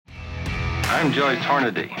I'm Jason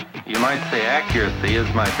Hornady. You might say accuracy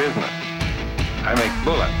is my business. I make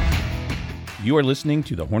bullets. You are listening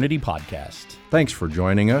to the Hornady Podcast. Thanks for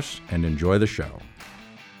joining us and enjoy the show.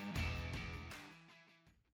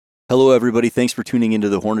 Hello, everybody. Thanks for tuning into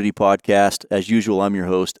the Hornady Podcast. As usual, I'm your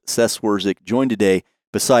host, Seth Swerzik, joined today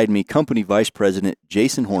beside me, Company Vice President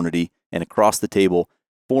Jason Hornady, and across the table,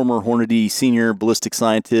 former Hornady Senior Ballistic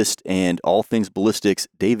Scientist and all things ballistics,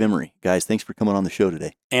 Dave Emary. Guys, thanks for coming on the show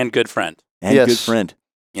today. And good friend. And yes. Good friend.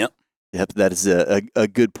 Yep. That is a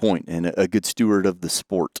good point and a good steward of the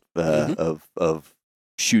sport of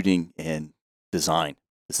shooting and design,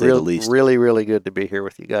 to say the least. Really, really good to be here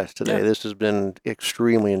with you guys today. Yeah. This has been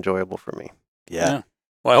extremely enjoyable for me. Yeah.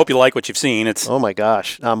 Well, I hope you like what you've seen. Oh my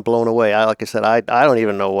gosh, I'm blown away. Like I said, I don't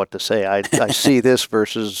even know what to say. I see this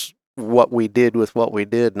versus what we did with what we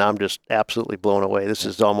did, and I'm just absolutely blown away. This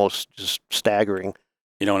is almost just staggering.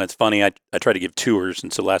 You know, and it's funny, I try to give tours,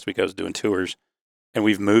 and so last week I was doing tours, and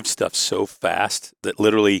we've moved stuff so fast that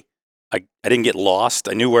literally I didn't get lost.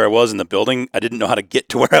 I knew where I was in the building. I didn't know how to get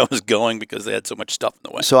to where I was going because they had so much stuff in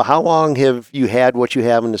the way. So how long have you had what you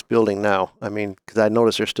have in this building now? I mean, because I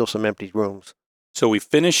noticed there's still some empty rooms. So we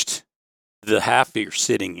finished the half you're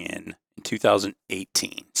sitting in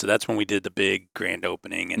 2018. So that's when we did the big grand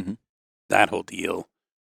opening and that whole deal.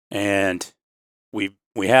 And we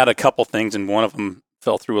had a couple things, and one of them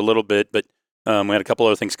fell through a little bit, but we had a couple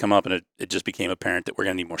other things come up, and it just became apparent that we're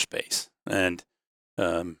going to need more space. And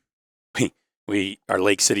our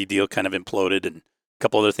Lake City deal kind of imploded, and a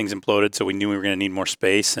couple other things imploded, so we knew we were going to need more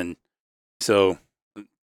space. And so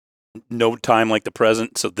no time like the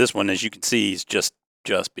present. So this one, as you can see, is just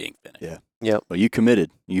being finished. Yeah. Yep. Well, you committed.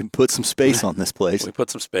 You put some space on this place. We put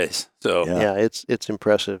some space. So yeah, it's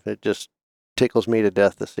impressive. It just tickles me to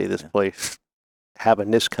death to see this place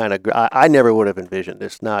having this kind of. I never would have envisioned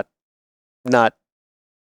this. Not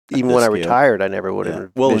even when I retired, I never would have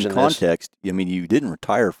envisioned Well, in this. context, I mean, you didn't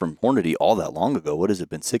retire from Hornady all that long ago. What has it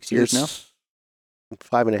been, 6 years now?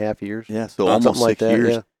 5.5 years. Yeah, so almost 6 like that, years.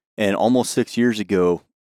 yeah. And almost 6 years ago,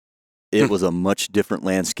 it was a much different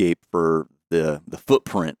landscape for the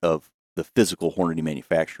footprint of the physical Hornady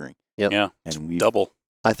manufacturing. Yep. Yeah, and we double.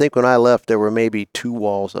 I think when I left, there were maybe 2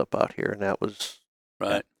 walls up out here, and that was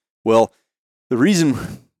right. Well, the reason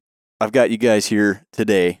I've got you guys here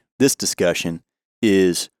today, this discussion,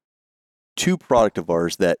 is 2 product of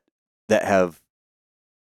ours that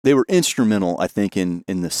they were instrumental, I think, in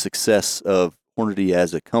the success of Hornady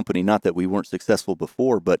as a company. Not that we weren't successful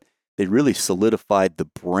before, but they really solidified the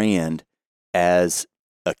brand as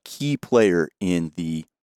a key player in the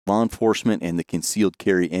law enforcement and the concealed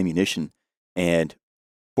carry ammunition. And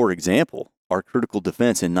for example, our critical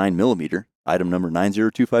defense in 9mm, item number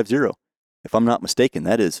 90250. If I'm not mistaken,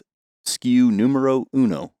 that is SKU numero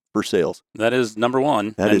uno for sales. That is number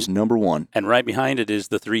one. That is number one. And right behind it is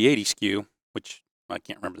the 380 SKU, which I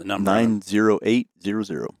can't remember the number.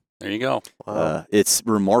 90800. There you go. wow. It's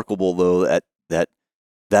remarkable, though,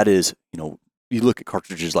 that is, you look at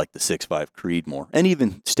cartridges like the 6.5 Creedmoor, and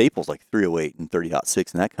even staples like 308 and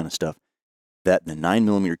 30-06 and that kind of stuff, that the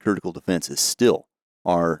 9mm critical defense is still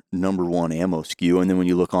our number one ammo SKU. And then when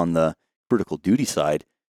you look on the critical duty side,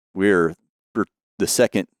 we're for the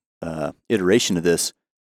second iteration of this,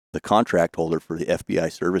 the contract holder for the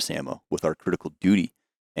FBI service ammo with our critical duty.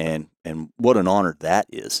 And what an honor that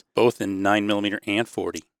is. Both in 9mm and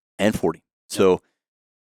 40. And 40. So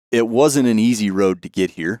it wasn't an easy road to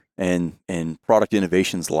get here, and product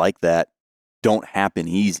innovations like that don't happen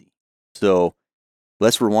easy. So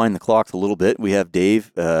let's rewind the clocks a little bit. We have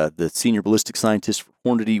Dave, the senior ballistic scientist for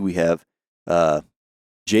Hornady. We have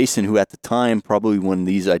Jason, who at the time, probably when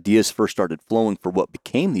these ideas first started flowing for what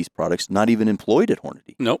became these products, not even employed at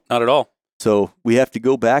Hornady. Nope, not at all. So we have to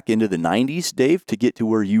go back into the 90s, Dave, to get to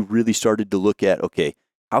where you really started to look at, okay,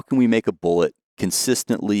 how can we make a bullet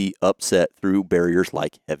consistently upset through barriers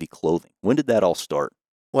like heavy clothing? When did that all start?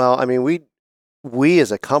 Well, I mean, we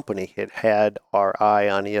as a company had our eye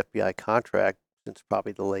on the FBI contract since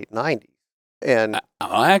probably the late 90s. And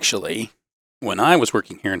actually, when I was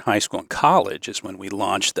working here in high school and college is when we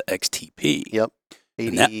launched the XTP. Yep.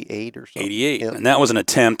 88 or something. 88. Yep. And that was an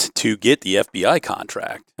attempt to get the FBI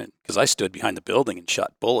contract, because I stood behind the building and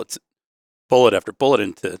shot bullet after bullet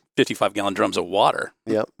into 55-gallon drums of water.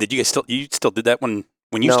 Yep. Did you guys still did that when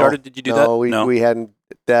you started? Did you do that? No, we hadn't.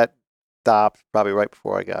 That stopped probably right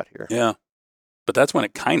before I got here. Yeah. But that's when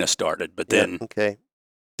it kind of started. But then okay.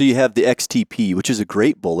 So you have the XTP, which is a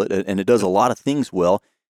great bullet, and it does a lot of things well.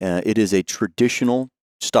 It is a traditional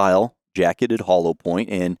style jacketed hollow point,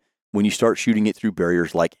 and when you start shooting it through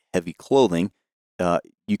barriers like heavy clothing,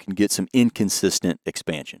 you can get some inconsistent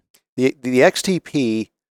expansion. The XTP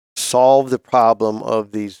solve the problem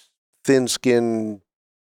of these thin-skinned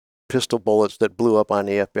pistol bullets that blew up on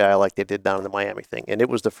the FBI like they did down in the Miami thing. And it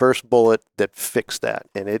was the first bullet that fixed that.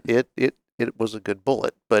 And it was a good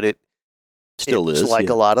bullet, but it Still was is. like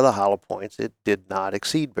yeah. a lot of the hollow points. It did not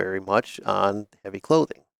exceed very much on heavy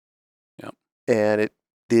clothing. Yep. And it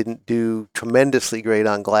didn't do tremendously great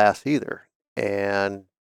on glass either. And,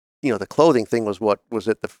 the clothing thing was what was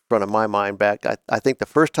at the front of my mind back. I think the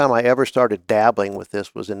first time I ever started dabbling with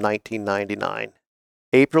this was in 1999.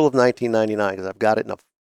 April of 1999, because I've got it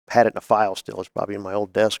had it in a file still. It's probably in my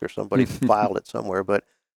old desk or somebody filed it somewhere. But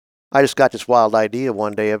I just got this wild idea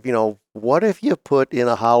one day of, what if you put in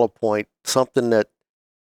a hollow point something that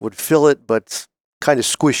would fill it but kind of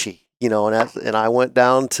squishy, and I went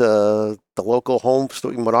down to the local home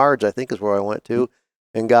store, Menards, I think is where I went to,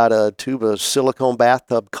 and got a tube of silicone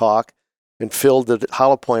bathtub caulk and filled the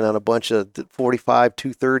hollow point on a bunch of 45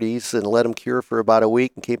 230s and let them cure for about a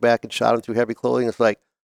week and came back and shot them through heavy clothing. It's like,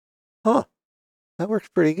 that works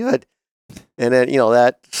pretty good. And then,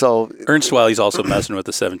 so. Ernst Wiley's also messing with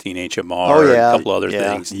the 17 HMR Oh, yeah. and a couple other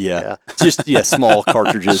Yeah. things. Yeah. Just, small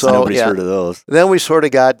cartridges. So, Nobody's yeah. heard of those. Then we sort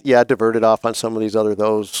of got, diverted off on some of these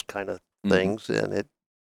those kind of things, and it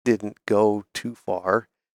didn't go too far.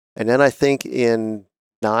 And then I think in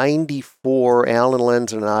 94, Alan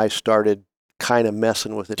Lenz and I started kind of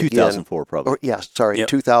messing with it 2004 again. probably.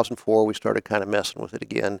 2004, we started kind of messing with it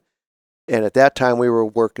again. And at that time, we were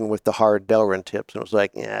working with the hard Delrin tips, and it was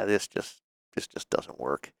like, this just doesn't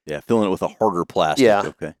work. Yeah, filling it with a harder plastic. Yeah.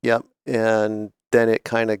 Okay. Yep. And then it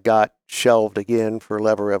kind of got shelved again for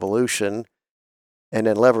Lever Evolution. And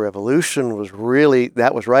then Lever Evolution was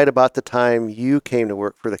that was right about the time you came to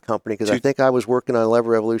work for the company, because I think I was working on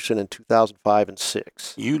Lever Evolution in 2005 and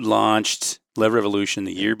 6. You launched Lever Evolution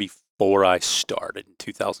the year before I started in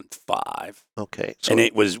 2005. Okay. So And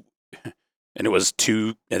it was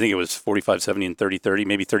 4570 and 3030,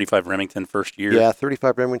 maybe 35 Remington first year. yeah,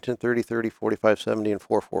 35 Remington, 3030, 4570, and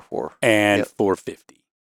 444. And Yep. 450.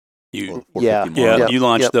 You 450 yeah, Yep. you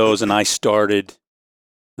launched Yep. those, and I started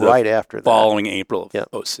Right after that. following April of Yep.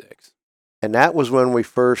 06. And that was when we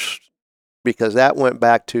first, because that went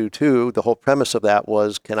back to, the whole premise of that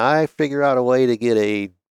was, can I figure out a way to get a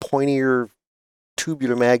pointier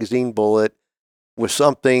tubular magazine bullet with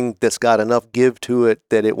something that's got enough give to it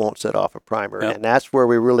that it won't set off a primer? Yep. And that's where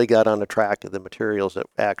we really got on the track of the materials that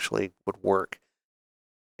actually would work.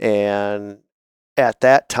 And at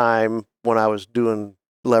that time, when I was doing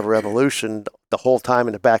Lever Evolution, the whole time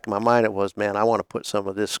in the back of my mind it was, man, I want to put some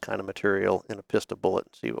of this kind of material in a pistol bullet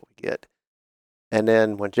and see what we get. And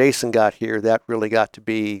then when Jason got here, that really got to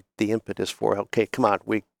be the impetus for, okay, come on,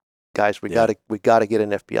 we got to get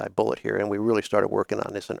an FBI bullet here. And we really started working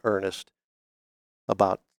on this in earnest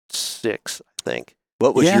about 6, I think.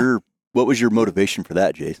 What was your motivation for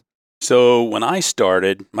that, Jason? So when I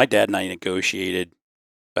started, my dad and I negotiated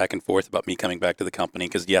back and forth about me coming back to the company,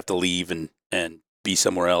 because you have to leave and be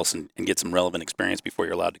somewhere else and get some relevant experience before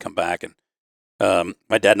you're allowed to come back. And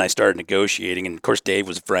my dad and I started negotiating, and of course Dave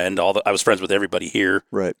was a friend. I was friends with everybody here.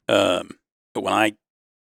 Right. But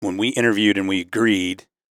when we interviewed and we agreed,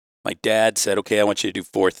 my dad said, "Okay, I want you to do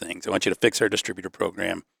 4 things. I want you to fix our distributor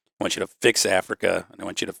program. I want you to fix Africa, and I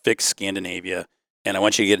want you to fix Scandinavia, and I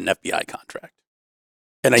want you to get an FBI contract."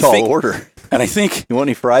 And Tall order. And I think You want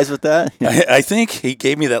any fries with that? I think he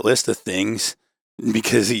gave me that list of things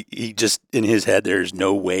because he just, in his head, there's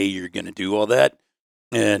no way you're going to do all that.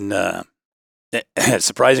 And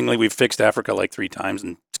surprisingly, we've fixed Africa like 3 times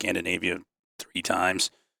and Scandinavia 3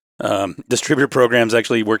 times. Distributor programs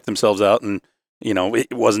actually worked themselves out, and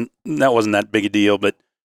it wasn't that big a deal. But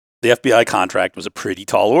the FBI contract was a pretty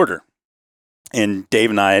tall order, and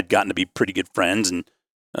Dave and I had gotten to be pretty good friends and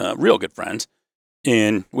real good friends.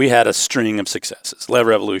 And we had a string of successes.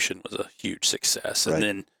 Lever Evolution was a huge success. And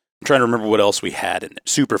then I'm trying to remember what else we had in there.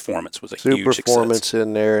 Superformance was a huge success. Superformance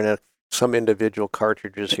in there, and some individual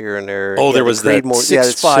cartridges here and there. Oh, there was that Creedmoor.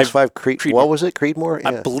 6.5 Creedmoor. What was it? Creedmoor?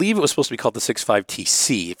 I believe it was supposed to be called the 6.5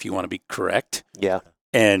 TC, if you want to be correct. Yeah.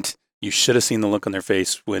 And you should have seen the look on their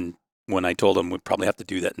face when I told them we'd probably have to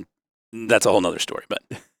do that. And that's a whole nother story. But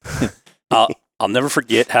I'll never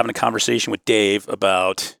forget having a conversation with Dave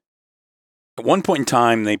about, at one point in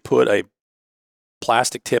time, they put a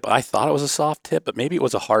plastic tip. I thought it was a soft tip, but maybe it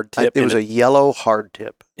was a hard tip. It was a yellow hard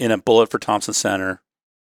tip. In a bullet for Thompson Center.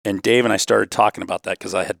 And Dave and I started talking about that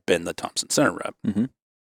because I had been the Thompson Center rep. Mm-hmm.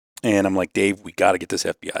 And I'm like, Dave, we got to get this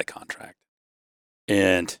FBI contract.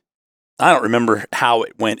 And I don't remember how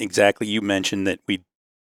it went exactly. You mentioned that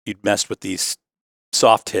you'd messed with these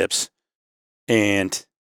soft tips. And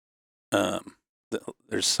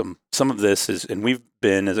there's some of this is, and we've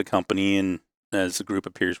been as a company, and as a group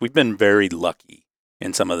of peers, we've been very lucky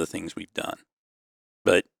in some of the things we've done.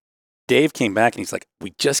 But Dave came back and he's like,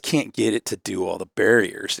 we just can't get it to do all the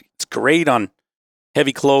barriers. It's great on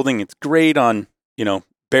heavy clothing. It's great on,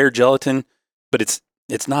 bare gelatin, but it's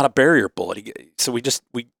not a barrier bullet. So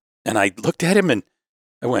and I looked at him and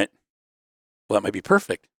I went, well, that might be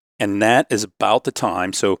perfect. And that is about the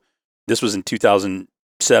time. So this was in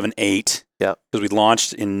 2007, 8. Yeah. Because we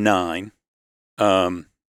launched in 9.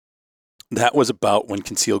 That was about when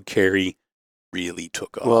concealed carry really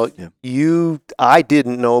took off. Well, I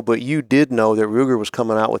didn't know, but you did know that Ruger was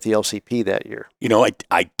coming out with the LCP that year.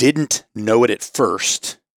 I didn't know it at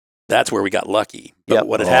first. That's where we got lucky. But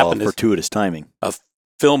what had happened is fortuitous timing.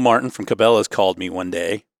 Phil Martin from Cabela's called me one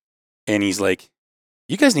day, and he's like,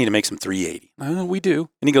 you guys need to make some 380. We do.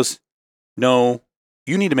 And he goes, no,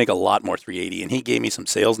 you need to make a lot more 380. And he gave me some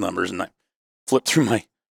sales numbers, and I flipped through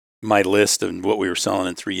my list of what we were selling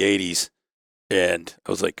in 380s, and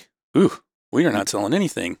I was like, ooh, we are not selling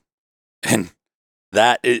anything. And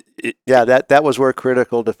that was where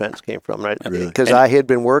critical defense came from, right? Really? Because I had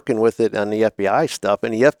been working with it on the FBI stuff,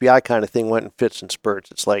 and the FBI kind of thing went in fits and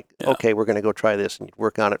spurts. It's like, okay, we're going to go try this, and you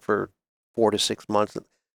work on it for 4 to 6 months, and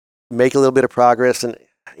make a little bit of progress, and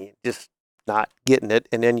just not getting it,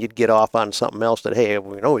 and then you'd get off on something else that, hey,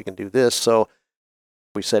 we know we can do this. So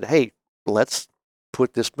we said, hey, let's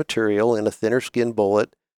put this material in a thinner skin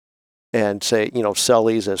bullet and say, sell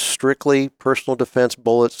these as strictly personal defense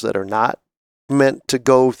bullets that are not meant to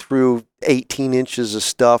go through 18 inches of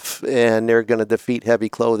stuff, and they're going to defeat heavy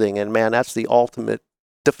clothing. And man, that's the ultimate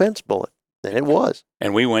defense bullet. And it was.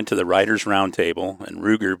 And we went to the Writers Roundtable, and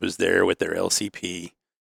Ruger was there with their LCP,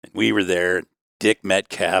 and we were there. Dick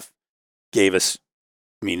Metcalf gave us,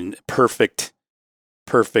 perfect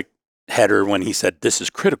header when he said, this is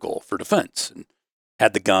critical for defense, and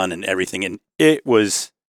had the gun and everything. And it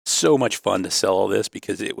was so much fun to sell all this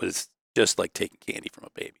because it was just like taking candy from a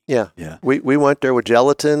baby. Yeah. We went there with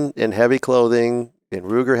gelatin and heavy clothing, and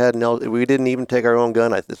Ruger had we didn't even take our own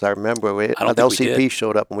gun. I remember the LCP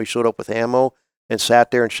showed up, and we showed up with ammo and sat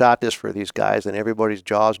there and shot this for these guys, and everybody's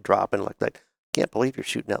jaws dropping like that. Can't believe you're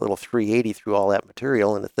shooting that little 380 through all that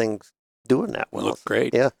material, and the thing's doing that well. It looked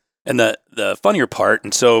great. Yeah. And the funnier part,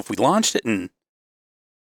 and so if we launched it 4/9,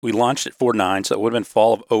 so it would have been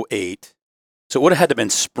fall of 08. So it would have had to have been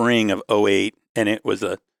spring of 08, and it was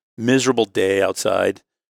a miserable day outside.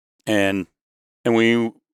 And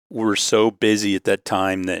we were so busy at that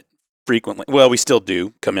time that frequently, we still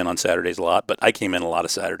do come in on Saturdays a lot, but I came in a lot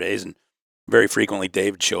of Saturdays, and very frequently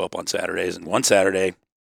Dave would show up on Saturdays. And one Saturday,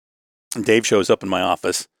 Dave shows up in my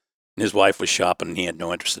office, and his wife was shopping, and he had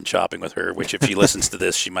no interest in shopping with her, which if she listens to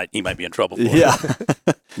this, he might be in trouble for it. Yeah.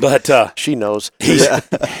 But she knows.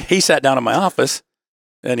 He sat down in my office,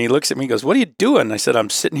 and he looks at me and goes, what are you doing? And I said, I'm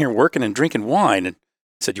sitting here working and drinking wine. And I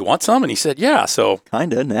said, you want some? And he said, yeah. So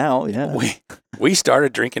kinda now, yeah. We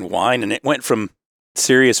started drinking wine, and it went from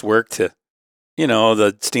serious work to,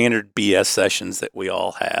 the standard BS sessions that we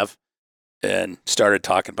all have, and started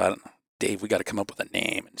talking about it. Dave, we got to come up with a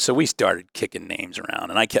name. And so we started kicking names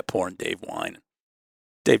around, and I kept pouring Dave wine.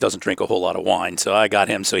 Dave doesn't drink a whole lot of wine, so I got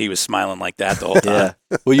him so he was smiling like that the whole time.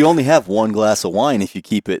 Yeah. Well, you only have one glass of wine if you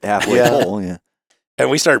keep it halfway full. Yeah. And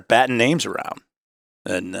we started batting names around.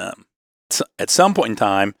 And at some point in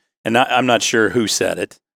time, and I'm not sure who said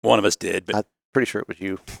it, one of us did, but I'm pretty sure it was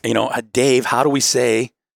you. Dave, how do we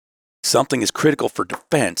say something is critical for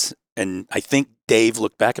defense? And I think Dave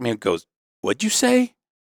looked back at me and goes, what'd you say?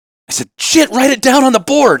 I said, shit, write it down on the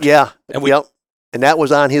board. Yeah. And that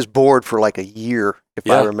was on his board for like a year, if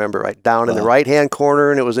I remember right, down in the right-hand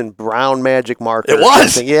corner, and it was in brown magic marker. It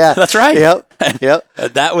was. Yeah. That's right. Yep.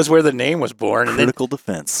 That was where the name was born. Critical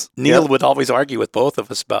defense. Neil would always argue with both of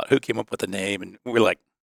us about who came up with the name, and we're like,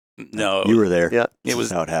 no. You were there. Yeah.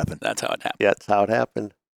 That's how it happened. That's how it happened. Yeah, that's how it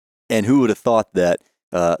happened. And who would have thought that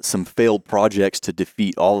some failed projects to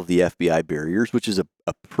defeat all of the FBI barriers, which is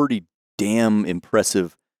a pretty damn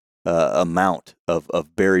impressive amount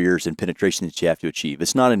of barriers and penetration that you have to achieve.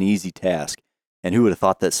 It's not an easy task. And who would have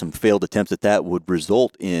thought that some failed attempts at that would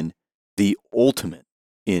result in the ultimate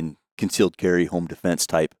in concealed carry home defense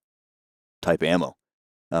type ammo.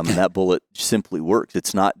 And that bullet simply works.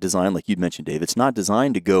 It's not designed, like you'd mentioned, Dave, it's not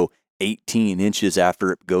designed to go 18 inches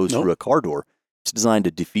after it goes through a car door. It's designed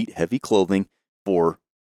to defeat heavy clothing for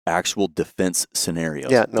actual defense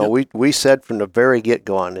scenarios. Yeah, no, we said from the very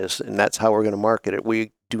get-go on this, and that's how we're going to market it.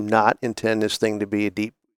 We do not intend this thing to be a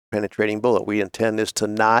deep penetrating bullet. We intend this to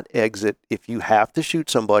not exit. If you have to shoot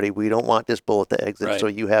somebody, we don't want this bullet to exit, so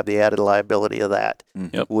you have the added liability of that.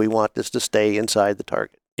 Yep. We want this to stay inside the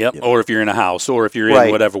target. Yep. Or if you're in a house, or if you're in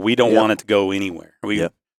whatever, we don't want it to go anywhere.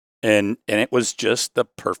 And it was just the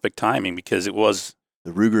perfect timing because it was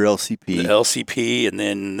The Ruger LCP. the LCP, and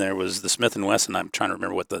then there was the Smith & Wesson. I'm trying to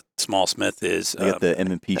remember what the small Smith is. They got the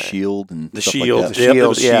M&P Shield and the stuff Shield. like that. Yep, there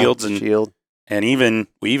was Shields. And, Shield. and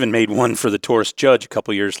we even made one for the Taurus Judge a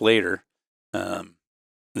couple years later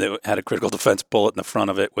that had a critical defense bullet in the front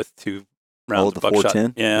of it with 2 rounds the of buckshot.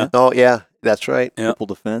 410? Yeah. Oh, yeah, that's right. Yep. Triple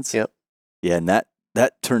defense. Yep. Yeah, and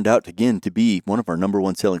that turned out again to be one of our number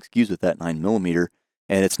one selling SKUs with that 9mm.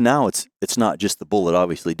 And it's not just the bullet,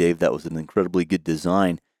 obviously, Dave. That was an incredibly good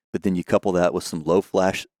design. But then you couple that with some low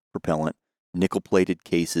flash propellant, nickel plated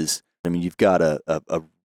cases. I mean, you've got a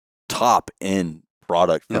top end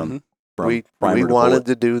product from We primer to wanted bullet.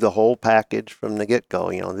 to do the whole package from the get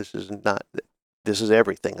go. This is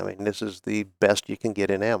everything. I mean, this is the best you can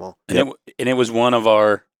get in ammo. And it was one of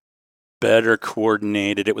our better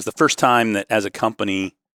coordinated. It was the first time that as a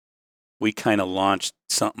company we kind of launched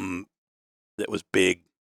something that was big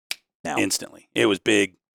instantly. It was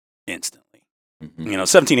big instantly. Mhm.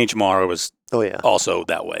 17 HMR was Oh yeah. also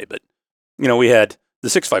that way, but we had the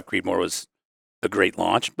 6.5 Creedmoor was a great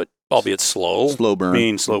launch, but albeit slow. Slow burn.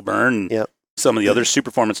 Being slow burn. Yep. Some of the other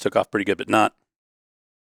Superformance took off pretty good, but not.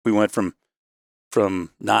 We went from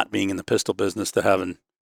not being in the pistol business to having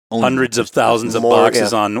Only hundreds of thousands of More,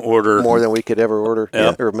 boxes on order. More than we could ever order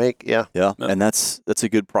Yeah. or make. Yeah. Yeah, Yep. and that's a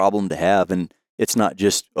good problem to have. And it's not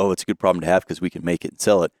just, it's a good problem to have because we can make it and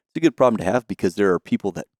sell it. It's a good problem to have because there are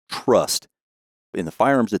people that trust in the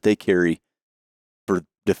firearms that they carry for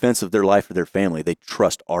defense of their life or their family. They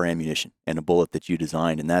trust our ammunition and a bullet that you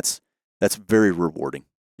designed, and that's very rewarding.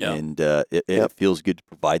 Yeah. And it feels good to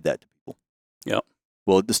provide that to people. Yep.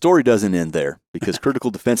 Well, the story doesn't end there because critical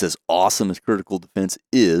defense, as awesome as critical defense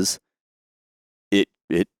is, it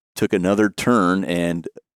took another turn, and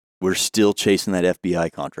we're still chasing that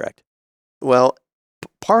FBI contract. Well,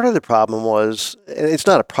 part of the problem was, and it's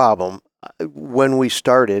not a problem, when we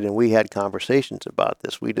started and we had conversations about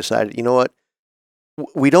this, we decided, you know what?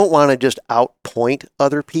 We don't want to just outpoint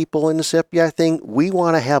other people in this FBI thing. We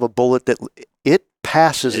want to have a bullet that it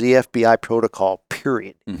passes the FBI protocol,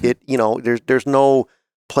 period. Mhm. There's no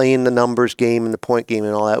playing the numbers game and the point game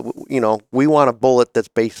and all that. We want a bullet that's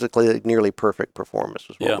basically nearly perfect performance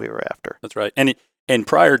was what we were after. That's right. And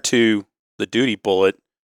prior to the duty bullet,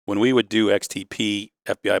 when we would do XTP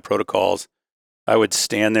FBI protocols, I would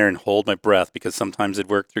stand there and hold my breath because sometimes it'd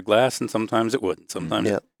work through glass and sometimes it wouldn't. Sometimes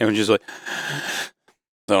it was just like.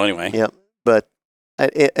 So anyway. Yeah, but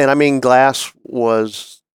I mean, glass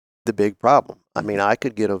was the big problem. I mean, I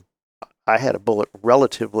had a bullet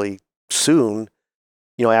relatively soon,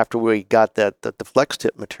 after we got the flex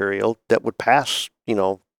tip material that would pass,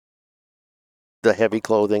 the heavy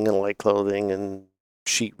clothing and light clothing and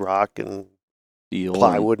sheetrock and Steel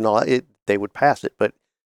plywood and all that. They would pass it, but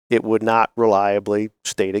it would not reliably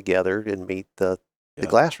stay together and meet the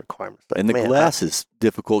glass requirements. And the glass is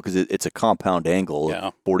difficult because it's a compound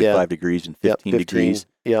angle, 45 degrees and 15 degrees.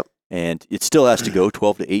 Yep. And it still has to go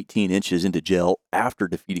 12 to 18 inches into gel after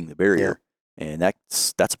defeating the barrier. And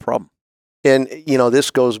that's a problem. And,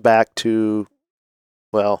 this goes back to,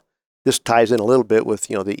 this ties in a little bit with,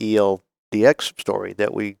 the ELDX story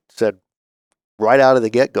that we said right out of the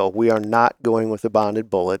get-go, we are not going with a bonded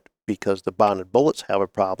bullet because the bonded bullets have a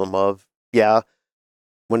problem of,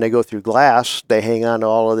 when they go through glass, they hang on to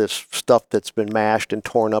all of this stuff that's been mashed and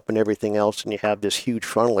torn up and everything else, and you have this huge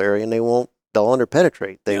frontal area, and they'll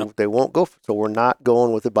underpenetrate. They won't go. So we're not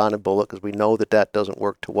going with a bonded bullet because we know that doesn't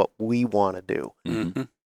work to what we want to do. Mm-hmm.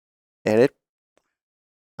 And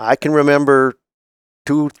I can remember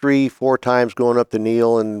 2, 3, 4 times going up to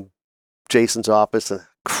Neil and Jason's office and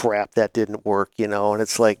crap, that didn't work, and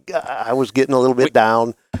it's like I was getting a little bit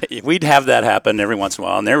down. We'd have that happen every once in a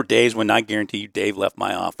while, and there were days when I guarantee you Dave left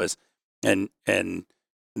my office, and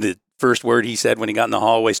the first word he said when he got in the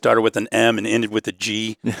hallway started with an M and ended with a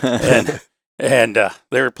G, and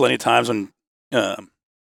there were plenty of times when,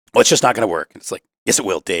 it's just not going to work. And it's like, yes, it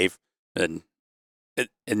will, Dave, and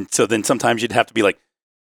so then sometimes you'd have to be like,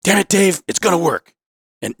 damn it, Dave, it's going to work,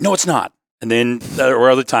 and no, it's not. And then there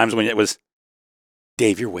were other times when it was,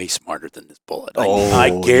 Dave, you're way smarter than this bullet. I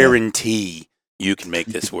guarantee you can make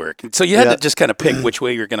this work. And so you had to just kind of pick which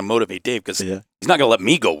way you're going to motivate Dave because he's not going to let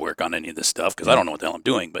me go work on any of this stuff because I don't know what the hell I'm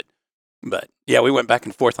doing. But we went back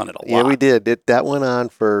and forth on it a lot. Yeah, we did. That went on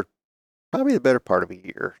for probably the better part of a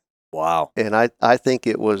year. Wow. And I think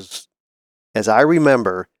it was, as I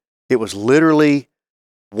remember, it was literally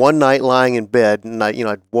one night lying in bed, and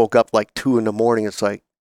I woke up like 2 a.m. It's like,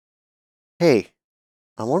 hey,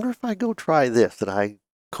 I wonder if I go try this. And I, of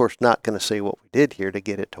course, not going to say what we did here to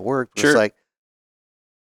get it to work. But Sure. It's like,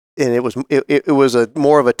 and it was a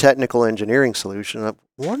more of a technical engineering solution. I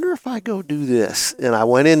wonder if I go do this. And I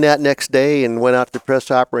went in that next day and went out to the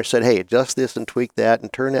press operator and said, hey, adjust this and tweak that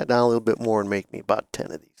and turn that down a little bit more and make me about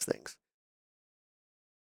 10 of these things.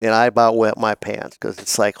 And I about wet my pants because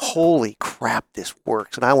it's like, holy crap, this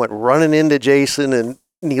works. And I went running into Jason and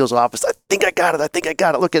Neil's office. I think I got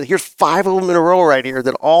it. Look at it. Here's 5 of them in a row right here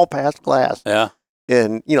that all passed glass. Yeah.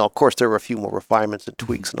 And, of course, there were a few more refinements and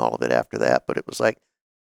tweaks and all of it after that. But it was like,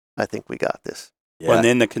 I think we got this. Yeah. Well, and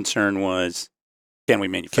then the concern was, can we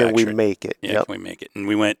manufacture it? Can we make it? Yeah, Can we make it? And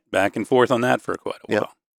we went back and forth on that for quite a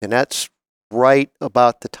while. And that's right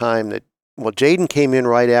about the time that, Jaden came in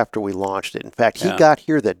right after we launched it. In fact, he got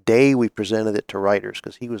here the day we presented it to writers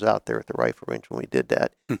because he was out there at the rifle range when we did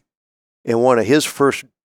that. And one of his first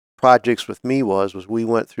projects with me was we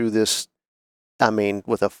went through this,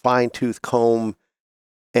 with a fine-tooth comb,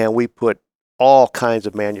 and we put all kinds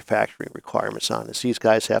of manufacturing requirements on this. These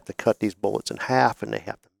guys have to cut these bullets in half, and they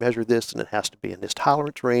have to measure this, and it has to be in this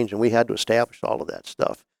tolerance range, and we had to establish all of that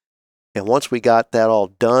stuff. And once we got that all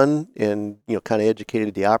done and, kind of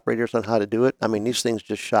educated the operators on how to do it, these things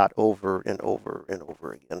just shot over and over and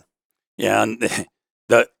over again. Yeah, and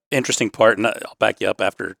the interesting part, and I'll back you up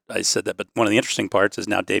after I said that, but one of the interesting parts is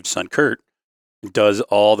now Dave's son, Kurt, does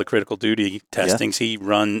all the critical duty testings.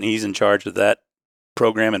 Yeah. He's in charge of that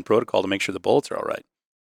program and protocol to make sure the bullets are all right.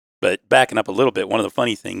 But backing up a little bit, one of the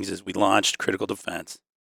funny things is we launched Critical Defense.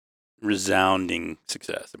 Resounding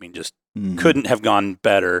success. Just couldn't have gone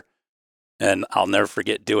better. And I'll never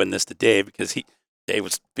forget doing this to Dave because Dave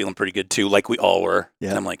was feeling pretty good too, like we all were. Yeah.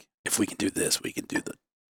 And I'm like, if we can do this, we can do the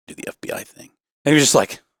FBI thing. And he was just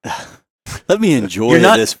like, let me enjoy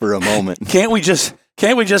this for a moment. Can't we just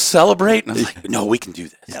celebrate? And I was like, no, we can do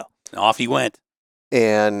this. Yeah. And off he went.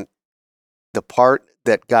 And the part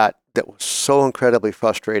that was so incredibly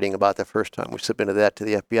frustrating about the first time we submitted that to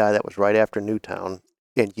the FBI, that was right after Newtown,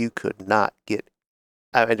 and you could not get,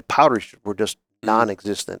 the powders were just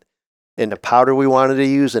non-existent. And the powder we wanted to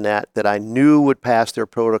use in that I knew would pass their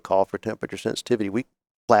protocol for temperature sensitivity, we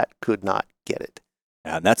flat could not get it.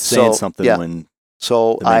 Yeah, and that's saying something when...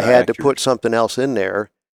 So I had to put something else in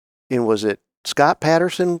there. And was it Scott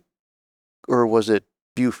Patterson or was it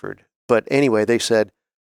Buford? But anyway, they said,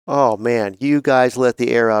 oh, man, you guys let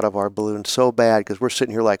the air out of our balloon so bad because we're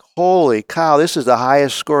sitting here like, holy cow, this is the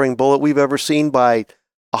highest scoring bullet we've ever seen by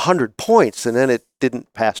 100 points. And then it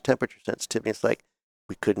didn't pass temperature sensitivity. It's like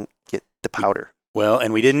we couldn't get the powder. Well,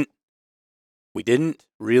 and we didn't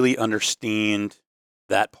really understand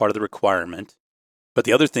that part of the requirement. But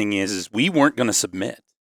the other thing is we weren't going to submit.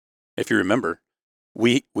 If you remember,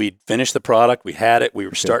 we'd finished the product, we had it, we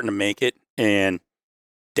were starting to make it, and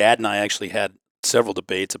Dad and I actually had several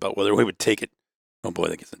debates about whether we would take it. Oh boy,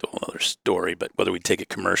 that gets into a whole other story, but whether we'd take it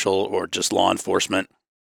commercial or just law enforcement.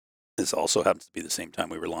 This also happens to be the same time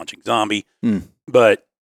we were launching Zombie. But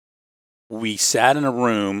we sat in a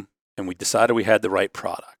room and we decided we had the right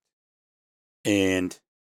product. And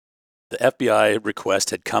the FBI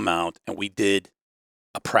request had come out and we did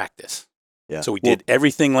a practice. Yeah. So we did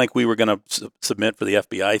everything like we were going to submit for the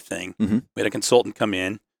FBI thing. Mm-hmm. We had a consultant come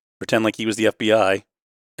in, pretend like he was the FBI.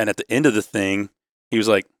 And at the end of the thing, he was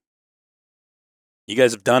like, you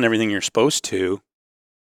guys have done everything you're supposed to.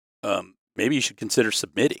 Maybe you should consider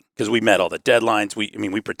submitting. Because we met all the deadlines.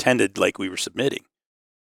 We pretended like we were submitting.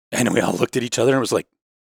 And we all looked at each other and was like,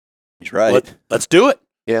 he's right. Let's do it.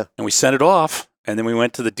 Yeah. And we sent it off. And then we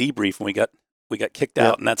went to the debrief and we got kicked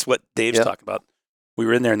out. And that's what Dave's talking about. We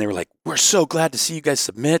were in there and they were like, we're so glad to see you guys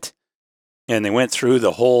submit. And they went through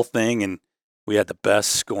the whole thing and we had the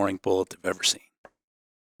best scoring bullet they've ever seen.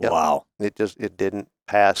 Yep. Wow. It didn't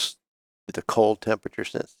pass the cold temperature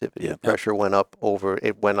sensitivity. The pressure went up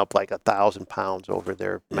like 1,000 pounds over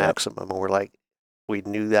their maximum. And we're like, we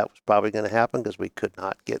knew that was probably going to happen because we could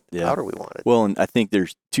not get the powder we wanted. Well, and I think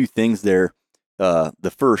there's two things there.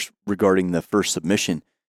 The first, regarding the first submission,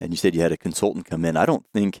 and you said you had a consultant come in. I don't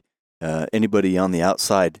think anybody on the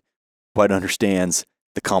outside quite understands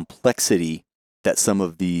the complexity that some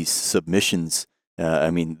of these submissions,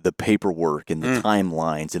 the paperwork and the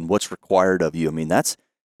timelines and what's required of you.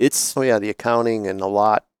 It's... Oh, yeah, the accounting and a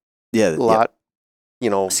lot, scheduling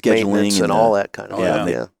and all that kind of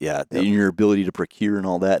stuff. And your ability to procure and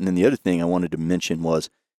all that. And then the other thing I wanted to mention was,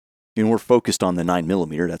 we're focused on the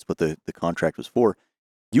 9mm. That's what the contract was for.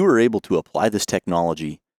 You were able to apply this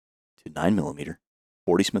technology to 9mm,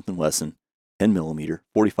 40 Smith & Wesson, 10mm,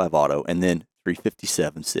 45 Auto, and then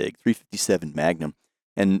 357 SIG, 357 Magnum.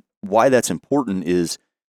 And why that's important is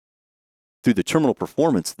through the terminal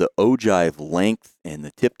performance, the ogive length and the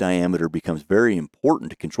tip diameter becomes very important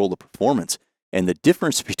to control the performance. And the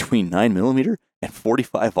difference between 9mm And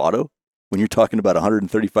 45 auto, when you're talking about a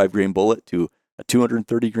 135 grain bullet to a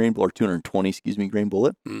 230 grain bullet, or 220, grain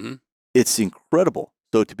bullet, it's incredible.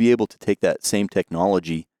 So to be able to take that same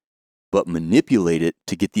technology, but manipulate it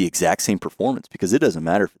to get the exact same performance, because it doesn't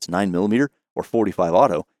matter if it's 9mm or 45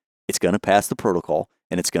 auto, it's going to pass the protocol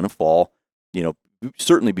and it's going to fall,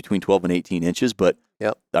 certainly between 12 and 18 inches. But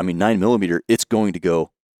I mean, 9mm, it's going to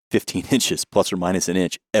go 15 inches plus or minus an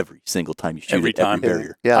inch every single time you shoot every time. Every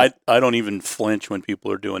barrier. Yeah. I don't even flinch when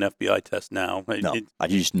people are doing FBI tests now. I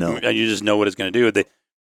just know. You just know what it's going to do.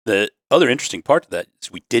 The other interesting part of that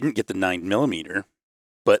is we didn't get the 9mm,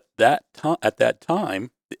 but at that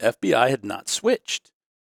time, the FBI had not switched.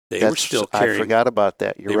 They were still carrying. I forgot about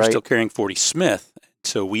that. You're right. They were still carrying 40 Smith.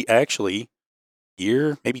 So we actually,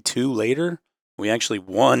 year, maybe 2 later, we actually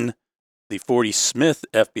won the 40 Smith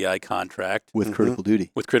FBI contract With critical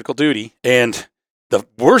duty. With critical duty. And the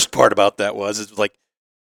worst part about that was like,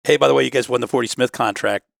 hey, by the way, you guys won the 40 Smith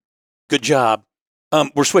contract. Good job.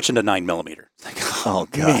 We're switching to 9mm. Like, oh,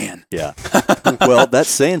 God. Man. Yeah. Well, that's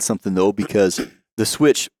saying something, though, because the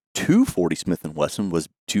switch to 40 Smith & Wesson was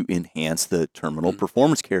to enhance the terminal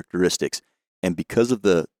performance characteristics. And because of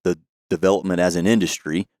the development as an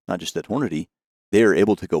industry, not just at Hornady, they are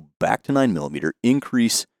able to go back to 9mm,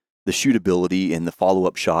 increase the shootability and the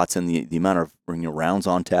follow-up shots and the amount of rounds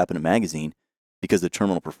on tap in a magazine, because the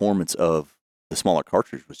terminal performance of the smaller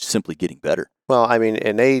cartridge was simply getting better. Well, I mean,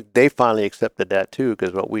 and they finally accepted that too,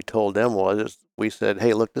 because what we told them was we said,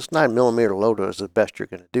 hey, look, this 9mm loader is the best you're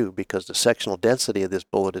going to do, because the sectional density of this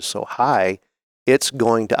bullet is so high, it's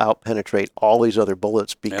going to outpenetrate all these other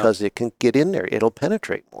bullets because it can get in there. It'll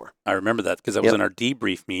penetrate more. I remember that because I was in our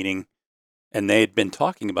debrief meeting, and they had been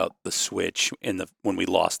talking about the switch when we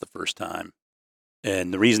lost the first time.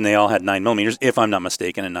 And the reason they all had 9mm, if I'm not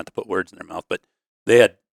mistaken, and not to put words in their mouth, but they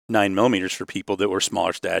had 9mm for people that were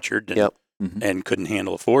smaller statured and couldn't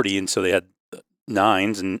handle a 40, and so they had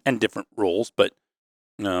 9s and different roles. But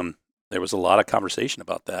there was a lot of conversation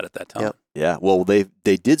about that at that time. Yep. Yeah, well, they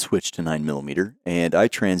did switch to 9mm, and I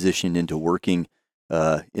transitioned into working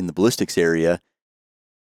in the ballistics area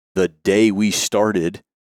the day we started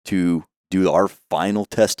to do our final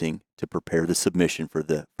testing to prepare the submission for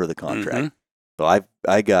the contract. So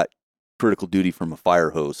I got critical duty from a fire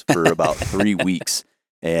hose for about 3 weeks,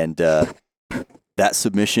 and that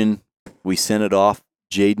submission, we sent it off.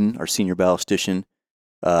 Jaden, our senior ballistician,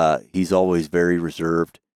 he's always very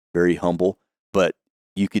reserved, very humble, but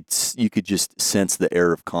you could just sense the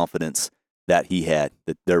air of confidence that he had,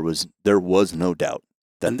 that there was no doubt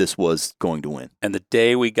that this was going to win. And the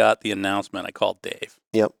day we got the announcement, I called Dave.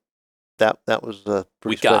 Yep. That was a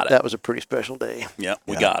that was a pretty special day. Yeah,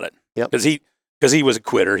 we got it. Yep. Because he was a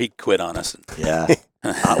quitter. He quit on us. Yeah.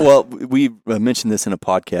 Well, we mentioned this in a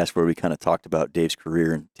podcast where we kind of talked about Dave's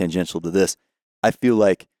career, and tangential to this, I feel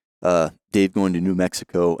like Dave going to New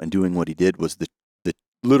Mexico and doing what he did was the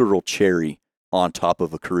literal cherry on top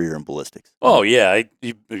of a career in ballistics. Oh yeah,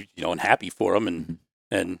 I'm happy for him,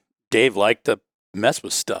 and Dave liked to mess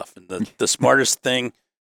with stuff. And the smartest thing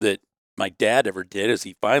that my dad ever did is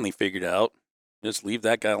he finally figured out, just leave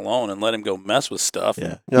that guy alone and let him go mess with stuff.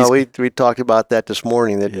 Yeah. No, we talked about that this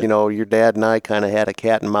morning, that, your dad and I kind of had a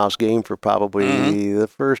cat and mouse game for probably the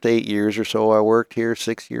first 8 years or so I worked here,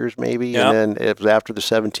 6 years maybe. Yep. And then it was after the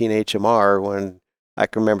 17 HMR when I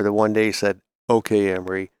can remember the one day he said, okay,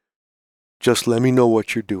 Emary, just let me know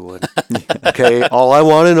what you're doing. Okay, all I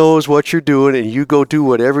want to know is what you're doing, and you go do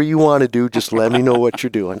whatever you want to do. Just let me know what you're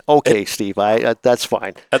doing. Okay, Steve, that's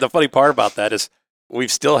fine. And the funny part about that is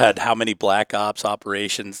we've still had how many black ops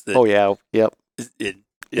operations that... Oh, yeah, yep.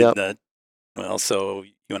 So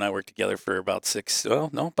you and I worked together for about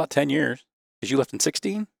 10 years. Because you left in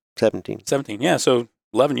 16? 17. 17, yeah, so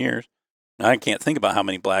 11 years. I can't think about how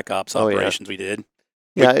many black ops operations we did.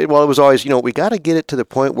 Yeah, well, it was always, we got to get it to the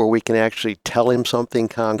point where we can actually tell him something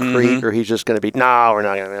concrete, or he's just going to be, no, we're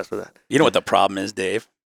not going to mess with that. You know what the problem is, Dave?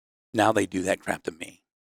 Now they do that crap to me.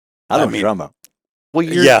 I don't know about. Well,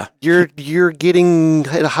 you're getting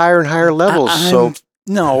at higher and higher levels.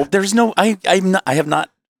 No, there's no. I have not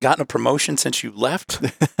gotten a promotion since you left,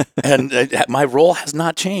 and my role has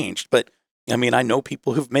not changed. But I mean, I know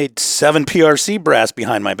people who've made 7 PRC brass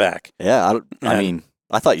behind my back. Yeah,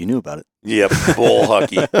 I thought you knew about it. Yep, bull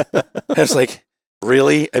hockey. It's like,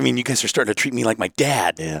 really? I mean, you guys are starting to treat me like my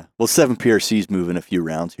dad. Yeah. Well, 7 PRC's moving a few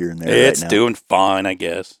rounds here and there. It's doing fine, I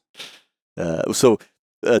guess. So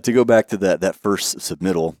to go back to that first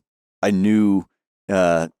submittal, I knew,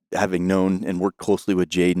 having known and worked closely with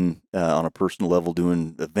Jaden on a personal level,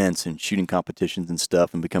 doing events and shooting competitions and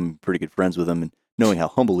stuff, and becoming pretty good friends with him, and knowing how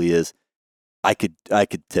humble he is, I could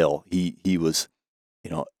tell he was,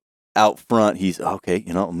 out front, he's okay.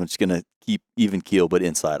 I'm just gonna keep even keel, but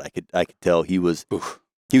inside, I could tell he was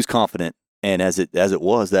confident. And as it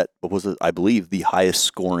was, that was I believe the highest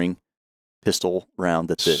scoring pistol round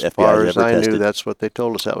that the FBI has ever tested. As far as I knew, that's what they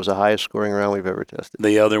told us. That was the highest scoring round we've ever tested.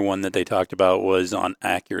 The other one that they talked about was on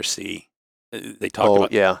accuracy. They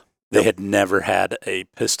talked about they had never had a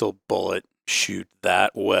pistol bullet shoot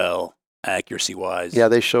that well, accuracy-wise. Yeah,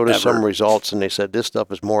 they showed us some results, and they said this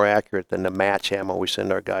stuff is more accurate than the match ammo we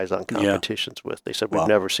send our guys on competitions with. They said we've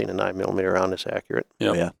never seen a 9mm round this accurate.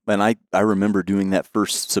 Yep. Yeah, and I remember doing that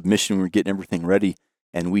first submission. We were getting everything ready,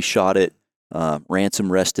 and we shot it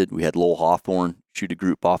ransom rested. We had Lowell Hawthorne shoot a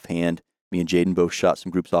group offhand. Me and Jaden both shot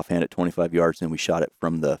some groups offhand at 25 yards, and we shot it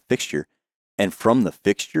from the fixture. And from the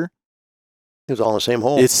fixture, it was all in the same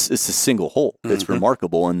hole. It's a single hole. Mm-hmm. It's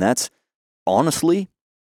remarkable, and that's honestly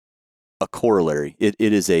a corollary. It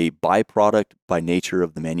is a byproduct by nature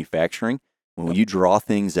of the manufacturing. When you draw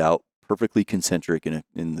things out perfectly concentric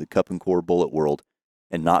in the cup and core bullet world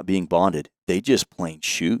and not being bonded, they just plain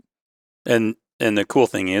shoot. And the cool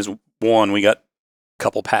thing is, one, we got a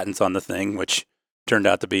couple patents on the thing, which turned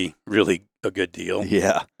out to be really a good deal.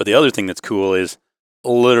 Yeah. But the other thing that's cool is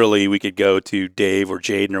literally we could go to Dave or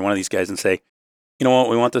Jaden or one of these guys and say, you know what,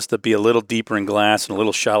 we want this to be a little deeper in glass and a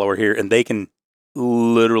little shallower here. And they can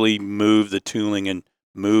literally move the tooling and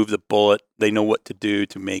move the bullet. They know what to do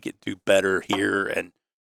to make it do better here and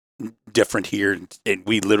different here. And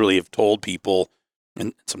we literally have told people,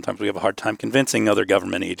 and sometimes we have a hard time convincing other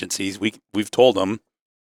government agencies. We've told them,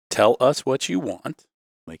 tell us what you want,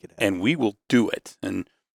 make it happen, and we will do it. And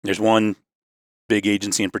there's one big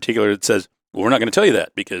agency in particular that says, well, we're not going to tell you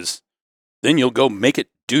that because then you'll go make it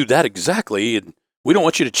do that exactly, and we don't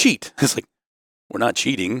want you to cheat. It's like, we're not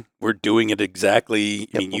cheating. We're doing it exactly.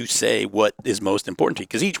 I mean, you say what is most important to you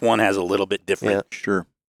because each one has a little bit different. Yeah, sure.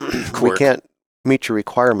 We can't meet your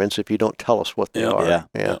requirements if you don't tell us what they are.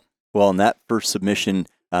 Yeah. Well, in that first submission,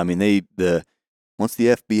 I mean, once the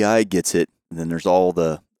FBI gets it, and then there's all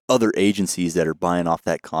the other agencies that are buying off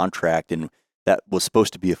that contract, and that was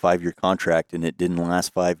supposed to be a 5-year contract, and it didn't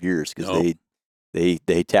last 5 years because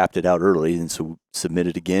they tapped it out early, and so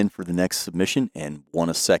submitted again for the next submission and won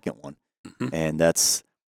a second one, and that's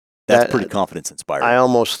pretty confidence inspiring. I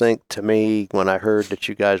almost think, to me, when I heard that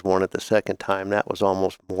you guys won it the second time, that was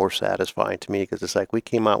almost more satisfying to me because it's like we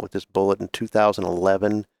came out with this bullet in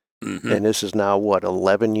 2011. And this is now,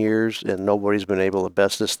 11 years, and nobody's been able to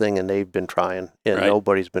best this thing, and they've been trying, and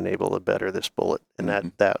nobody's been able to better this bullet, and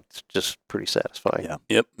that's just pretty satifying. Yeah.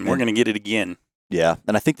 Yep, and we're going to get it again. Yeah,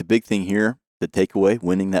 and I think the big thing here, the takeaway,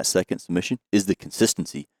 winning that second submission, is the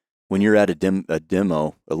consistency. When you're at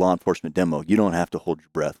a law enforcement demo, you don't have to hold your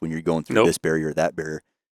breath when you're going through this barrier or that barrier.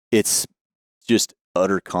 It's just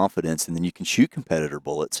utter confidence, and then you can shoot competitor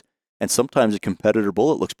bullets, and sometimes a competitor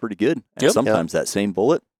bullet looks pretty good, and sometimes that same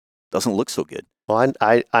bullet doesn't look so good. Well,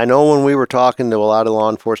 I know when we were talking to a lot of law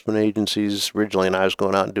enforcement agencies originally, and I was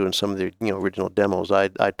going out and doing some of the original demos, I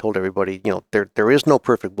told everybody, there is no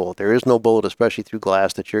perfect bullet. There is no bullet, especially through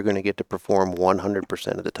glass, that you're going to get to perform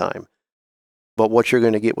 100% of the time. But what you're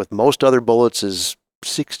going to get with most other bullets is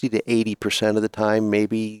 60 to 80% of the time.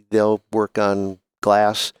 Maybe they'll work on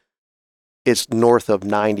glass. It's north of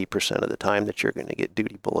 90% of the time that you're going to get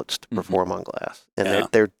duty bullets to perform on glass, and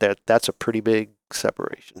that's a pretty big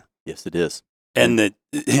separation. Yes, it is. And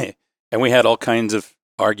we had all kinds of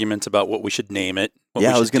arguments about what we should name it.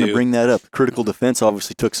 I was going to bring that up. Critical defense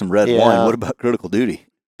obviously took some red wine. What about critical duty?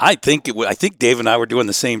 I think Dave and I were doing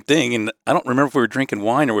the same thing, and I don't remember if we were drinking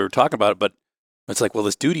wine or we were talking about it, but it's like, well,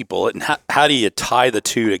 this duty bullet, and how do you tie the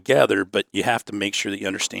two together? But you have to make sure that you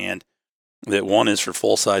understand that one is for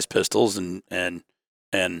full-size pistols and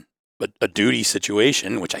a duty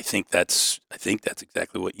situation, which I think that's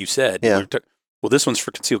exactly what you said. Yeah. Well, this one's for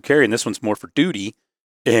concealed carry, and this one's more for duty,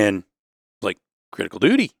 and like critical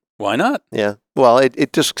duty. Why not? Yeah. Well,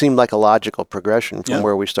 it just seemed like a logical progression from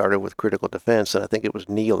where we started with critical defense, and I think it was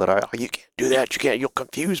Neil that you can't do that. You can't. You'll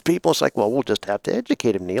confuse people. It's like, well, we'll just have to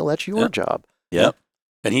educate him, Neil. That's your job. Yeah.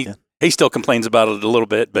 And he still complains about it a little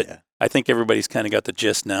bit, but I think everybody's kind of got the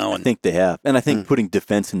gist now. I think they have, and I think putting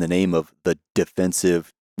defense in the name of the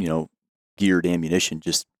defensive, geared ammunition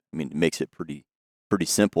it makes it pretty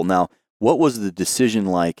simple. Now, what was the decision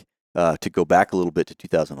like to go back a little bit to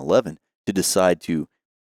 2011 to decide to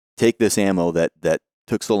take this ammo that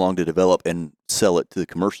took so long to develop and sell it to the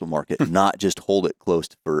commercial market, not just hold it close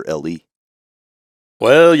for LE?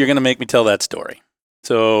 Well, you're going to make me tell that story.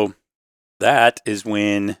 So that is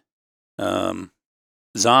when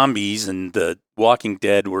zombies and the Walking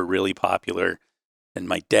Dead were really popular. And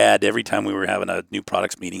my dad, every time we were having a new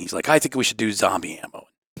products meeting, he's like, I think we should do zombie ammo.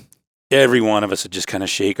 every one of us would just kind of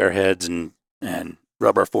shake our heads and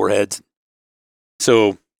rub our foreheads.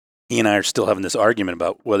 So he and I are still having this argument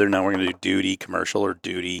about whether or not we're going to do duty commercial or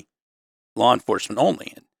duty law enforcement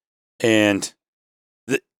only. And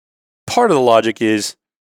part of the logic is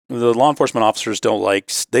the law enforcement officers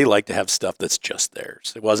they like to have stuff that's just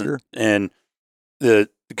theirs. It wasn't, sure. And the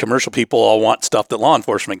commercial people all want stuff that law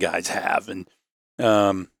enforcement guys have. And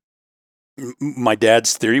my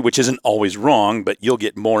dad's theory, which isn't always wrong, but you'll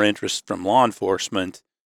get more interest from law enforcement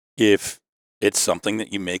if it's something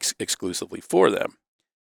that you make exclusively for them.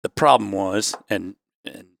 The problem was, and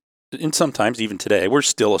sometimes even today, we're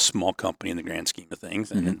still a small company in the grand scheme of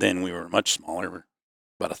things. Mm-hmm. And then we were much smaller. We're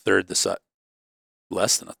about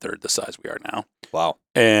less than a third the size we are now. Wow.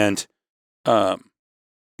 And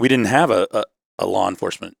we didn't have a law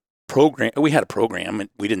enforcement program. We had a program, and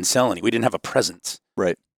we didn't sell any. We didn't have a presence.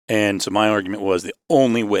 Right. And so my argument was the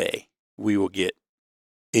only way we will get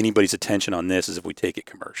anybody's attention on this is if we take it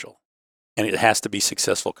commercial. And it has to be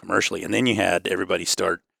successful commercially. And then you had everybody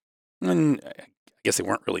start, and I guess they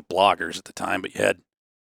weren't really bloggers at the time, but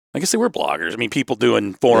I guess they were bloggers. I mean, people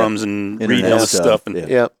doing forums and reading all this stuff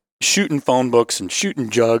and shooting phone books and shooting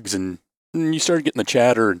jugs. And you started getting the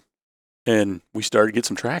chatter, and we started to get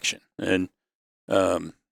some traction. And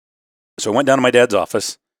so I went down to my dad's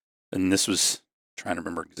office, and this was, trying to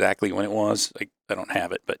remember exactly when it was. I don't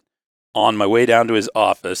have it, but on my way down to his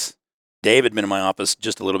office, Dave had been in my office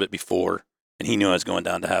just a little bit before, and he knew I was going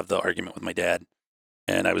down to have the argument with my dad.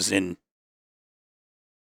 And I was in,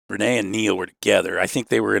 Renee and Neil were together. I think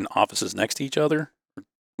they were in offices next to each other.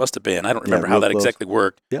 Must have been. I don't remember how that exactly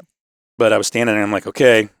worked. Yep. But I was standing there, and I'm like,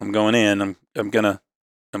 okay, I'm going in. I'm gonna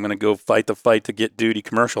go fight the fight to get duty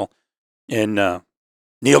commercial. And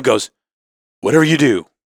Neil goes, whatever you do,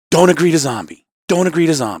 don't agree to zombie. Don't agree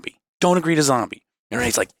to zombie. Don't agree to zombie. And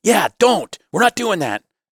Renee's like, yeah, don't. We're not doing that.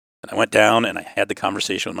 And I went down and I had the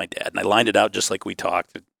conversation with my dad, and I lined it out just like we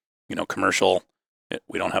talked. Commercial,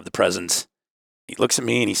 we don't have the presence. He looks at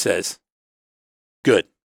me and he says, good.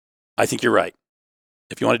 I think you're right.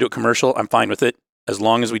 If you want to do a commercial, I'm fine with it, as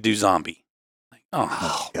long as we do zombie.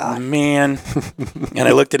 Oh God, man. And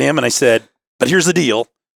I looked at him and I said, but here's the deal.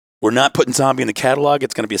 We're not putting zombie in the catalog.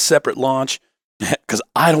 It's going to be a separate launch because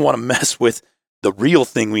I don't want to mess with the real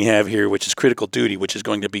thing we have here, which is critical duty, which is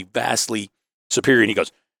going to be vastly superior. And he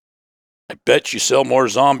goes, I bet you sell more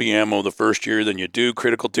zombie ammo the first year than you do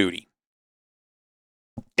critical duty.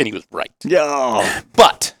 And he was right. Yeah.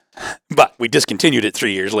 But we discontinued it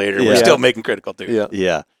 3 years later. Yeah. We're still making critical duty. Yeah.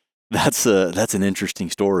 Yeah. That's an interesting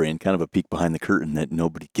story and kind of a peek behind the curtain that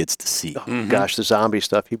nobody gets to see. Oh, gosh, the zombie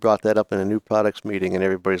stuff. He brought that up in a new products meeting, and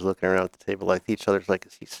everybody's looking around at the table like each other's like,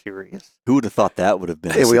 is he serious? Who would have thought that would have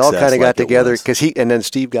been? And we all kind of got together because and then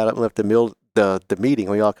Steve got up and left the meeting.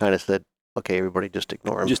 We all kind of said, okay, everybody just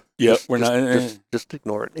ignore him. Just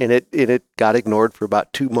ignore it. And it got ignored for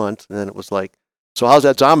about 2 months, and then it was like, so how's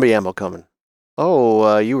that zombie ammo coming?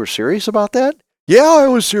 Oh, you were serious about that? Yeah, I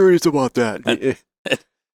was serious about that.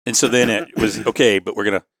 And so then it was, okay, but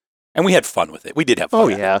and we had fun with it. We did have fun. Oh,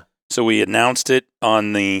 yeah. So we announced it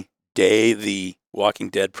on the day the Walking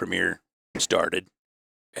Dead premiere started,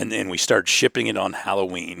 and then we started shipping it on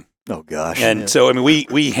Halloween. Oh, gosh. And so, I mean,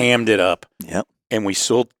 we hammed it up. Yep. And we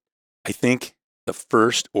sold, I think the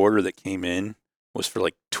first order that came in was for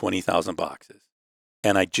like 20,000 boxes.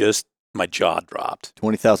 And my jaw dropped.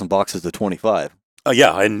 20,000 boxes to 25.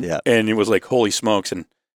 Yeah. And it was like, holy smokes.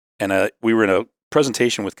 And we were in a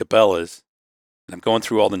presentation with Cabela's, and I'm going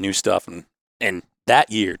through all the new stuff, and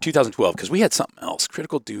that year, 2012, because we had something else,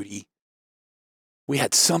 critical duty. We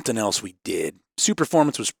had something else we did.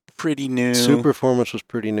 Superformance was pretty new.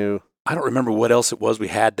 I don't remember what else it was we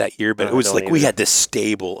had that year, but it was like we had this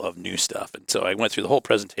stable of new stuff. And so I went through the whole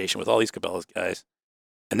presentation with all these Cabela's guys,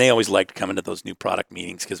 and they always liked coming to those new product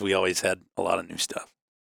meetings because we always had a lot of new stuff.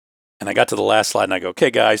 And I got to the last slide, and I go,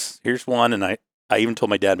 okay, guys, here's one, and I even told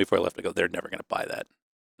my dad before I left, I go, they're never going to buy that.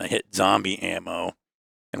 And I hit zombie ammo,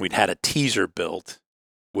 and we'd had a teaser built,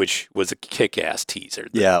 which was a kick-ass teaser.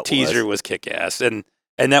 The teaser was kick-ass, and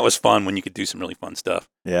that was fun when you could do some really fun stuff.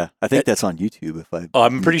 Yeah, I think that's on YouTube.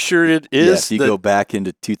 I'm pretty sure it is. Yeah, if you go back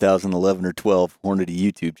into 2011 or 12 Hornady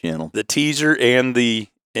YouTube channel. The teaser and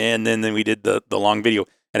then we did the long video.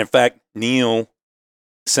 And in fact, Neil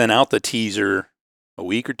sent out the teaser a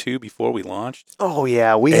week or two before we launched. Oh,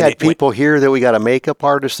 yeah. We had people here that we got a makeup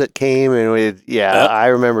artist that came, and I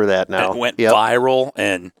remember that now. It went viral,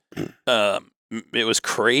 and it was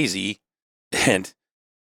crazy. And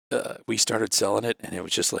we started selling it, and it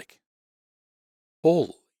was just like,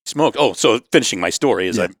 holy smoke. Oh, so finishing my story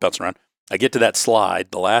as I'm bouncing around, I get to that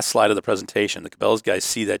slide, the last slide of the presentation. The Cabela's guys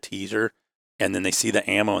see that teaser, and then they see the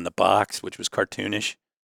ammo in the box, which was cartoonish.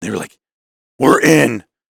 They were like, "We're in.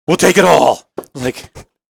 We'll take it all." Like,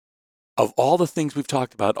 of all the things we've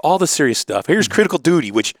talked about, all the serious stuff, here's Critical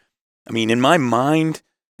Duty, which, I mean, in my mind,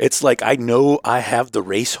 it's like I know I have the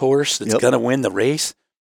racehorse that's going to win the race,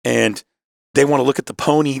 and they want to look at the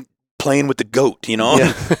pony playing with the goat, you know?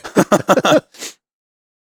 Yeah.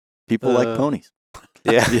 People like ponies.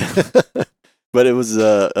 Yeah. But it was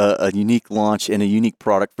a unique launch and a unique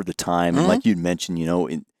product for the time. And like you'd mentioned, you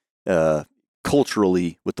know,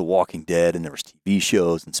 culturally with The Walking Dead, and there was TV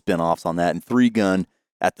shows and spinoffs on that. And 3-gun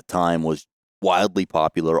at the time was wildly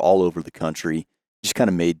popular all over the country. Just kind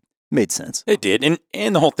of made sense. It did.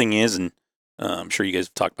 And the whole thing is, and I'm sure you guys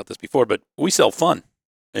have talked about this before, but we sell fun,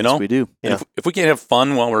 you know? Yes, we do. And Yeah. if we can't have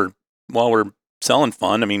fun while we're selling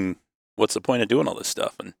fun, I mean, what's the point of doing all this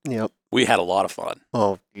stuff? And we had a lot of fun.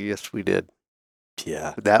 Oh, yes, we did.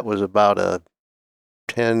 Yeah. That was about a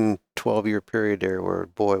 10, 12-year period there where,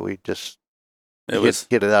 boy, we just hit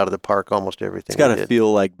it out of the park almost everything. It's got to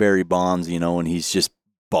feel like Barry Bonds, you know, when he's just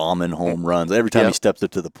bombing home runs. Every time he steps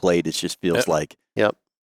up to the plate, it just feels like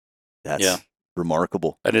that's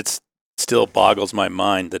remarkable. And it still boggles my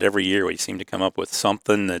mind that every year we seem to come up with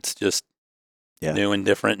something that's just new and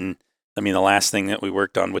different. And I mean, the last thing that we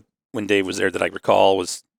worked on when Dave was there that I recall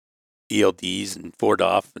was ELDs and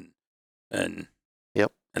 4DOF and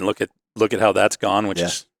look at how that's gone, which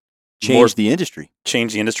is changed the industry.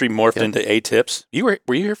 Morphed into A-tips. Were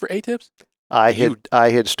you here for A-tips? I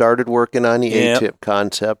had started working on the A-tip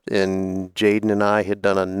concept, and Jaden and I had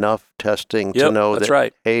done enough testing to know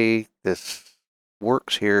that, hey, this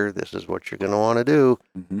works here. This is what you're going to want to do.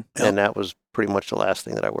 Mm-hmm. And that was pretty much the last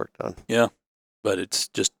thing that I worked on. Yeah, but it's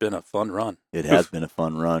just been a fun run. It has been a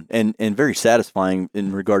fun run, and very satisfying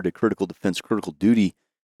in regard to critical defense, critical duty.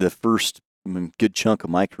 The first good chunk of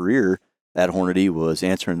my career at Hornady was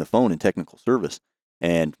answering the phone in technical service.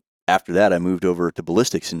 And after that, I moved over to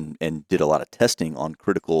ballistics and did a lot of testing on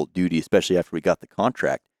critical duty, especially after we got the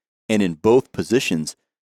contract. And in both positions,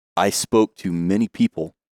 I spoke to many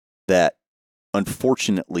people that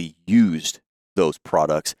unfortunately used those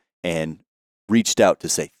products and reached out to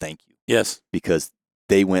say thank you. Yes. Because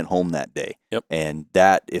they went home that day. Yep. And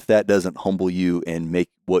that, if that doesn't humble you and make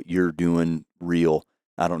what you're doing real,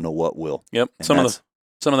 I don't know what will. Yep. And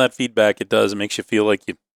some of that feedback, it makes you feel like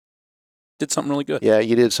you did something really good. Yeah,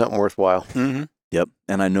 you did something worthwhile. Mm-hmm. Yep.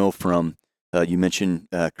 And I know from, you mentioned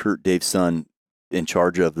Kurt, Dave's son, in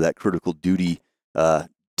charge of that critical duty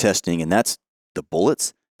testing, and that's the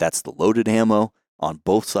bullets, that's the loaded ammo on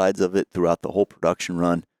both sides of it throughout the whole production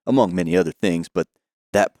run, among many other things. But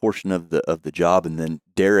that portion of the job, and then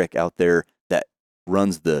Derek out there that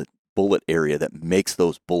runs the bullet area that makes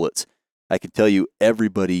those bullets. I can tell you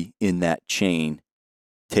everybody in that chain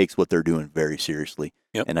takes what they're doing very seriously.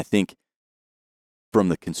 Yep. And I think from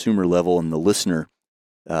the consumer level and the listener,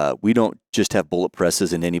 we don't just have bullet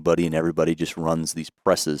presses and anybody and everybody just runs these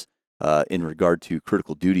presses. In regard to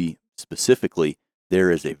critical duty specifically, there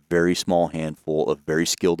is a very small handful of very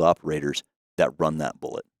skilled operators that run that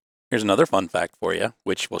bullet. Here's another fun fact for you,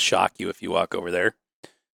 which will shock you if you walk over there.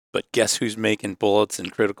 But guess who's making bullets in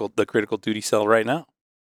the critical duty cell right now?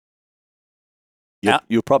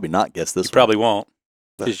 You'll probably not guess this. You probably won't,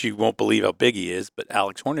 because you won't believe how big he is. But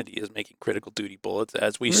Alex Hornady is making critical duty bullets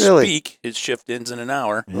as we speak. His shift ends in an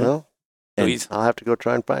hour. Yeah. Well, so I'll have to go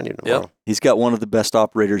try and find you tomorrow. Yep. He's got one of the best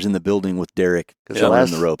operators in the building with Derek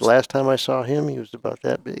showing the ropes. Last time I saw him, he was about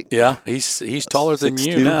that big. Yeah, he's taller than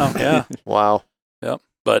you now. Yeah. Wow. Yep.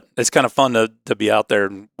 But it's kind of fun to be out there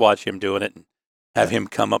and watch him doing it and have him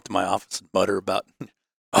come up to my office and mutter about,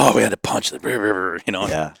 oh, we had to punch the, you know.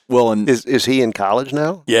 Yeah. Well, and is he in college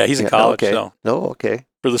now? Yeah, he's in college. Okay. So No, okay.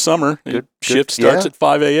 for the summer, Good. shift starts at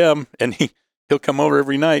 5 a.m. and he'll come over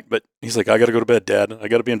every night. But he's like, I got to go to bed, Dad. I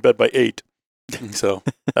got to be in bed by 8. So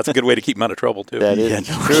that's a good way to keep him out of trouble too. That is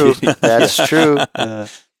true. That's true.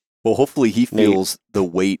 Well, hopefully he feels the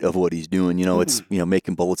weight of what he's doing. You know, it's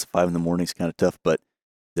making bullets at 5 a.m. is kind of tough, but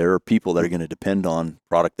there are people that are going to depend on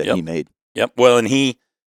product that he made. Yep. Well, and he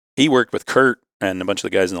worked with Kurt and a bunch of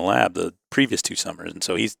the guys in the lab the previous 2 summers, and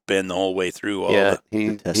so he's been the whole way through all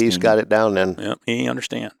the testing. He's got it down then. Yeah, he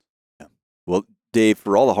understands. Yeah. Well, Dave,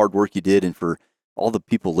 for all the hard work you did and for all the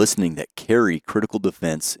people listening that carry critical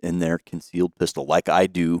defense in their concealed pistol, like I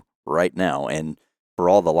do right now, and for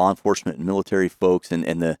all the law enforcement and military folks and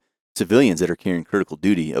the civilians that are carrying critical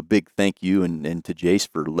duty, a big thank you and to Jace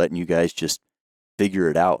for letting you guys just figure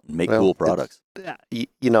it out and make cool products.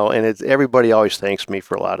 And it's everybody always thanks me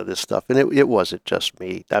for a lot of this stuff, and it wasn't just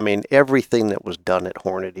me. I mean, everything that was done at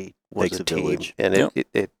Hornady was a team, village. And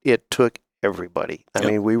it took everybody. I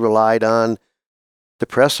mean, we relied on the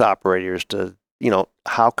press operators to,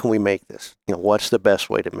 how can we make this? What's the best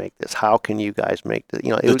way to make this? How can you guys make this?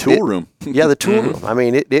 The tool room. Yeah, the tool room. I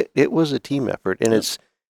mean, it was a team effort, and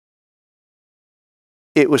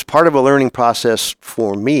it was part of a learning process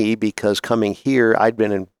for me because coming here, I'd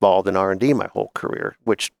been involved in R&D my whole career,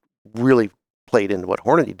 which really played into what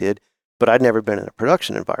Hornady did, but I'd never been in a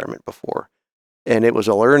production environment before. And it was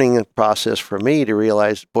a learning process for me to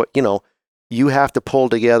realize, you have to pull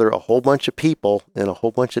together a whole bunch of people and a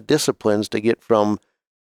whole bunch of disciplines to get from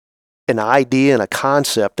an idea and a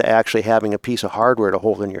concept to actually having a piece of hardware to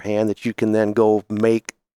hold in your hand that you can then go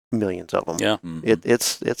make millions of them. Yeah. Mhm.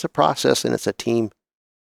 It's a process and it's a team.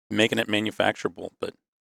 Making it manufacturable, but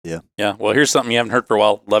Yeah. Well, here's something you haven't heard for a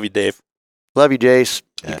while. Love you, Dave. Love you, Jace.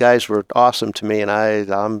 Yeah. You guys were awesome to me, and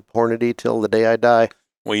I'm Hornady till the day I die.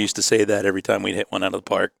 We used to say that every time we'd hit one out of the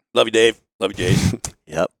park. Love you, Dave. Love you, Jason.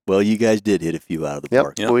 Yep. Well, you guys did hit a few out of the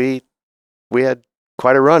park. Yep. We had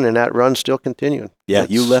quite a run, and that run's still continuing. Yeah,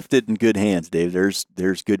 you left it in good hands, Dave. There's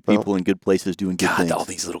good Well, people in good places doing good God, things. all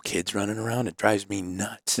these little kids running around, it drives me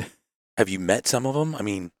nuts. Have you met some of them? I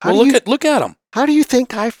mean, How well, do look at them. How do you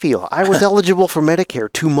think I feel? I was eligible for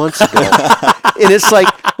Medicare 2 months ago, and it's like,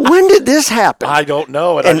 when did this happen? I don't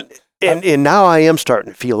know. And now I am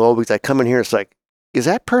starting to feel old because I come in here, it's like, is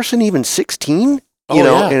that person even 16?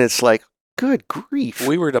 Yeah. And it's like, good grief.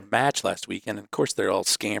 We were at a match last weekend, and of course they're all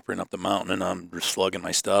scampering up the mountain, and I'm just slugging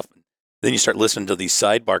my stuff. Then you start listening to these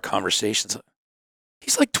sidebar conversations.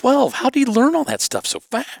 He's like 12. How did he learn all that stuff so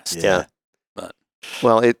fast? Yeah. But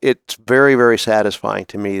Well, it's very, very satisfying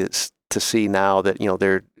to me to see now that,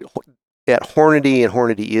 they're at Hornady, and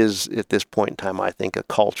Hornady is, at this point in time, I think, a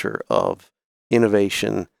culture of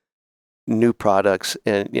innovation, new products,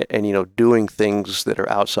 and doing things that are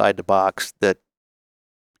outside the box that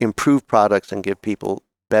improve products and give people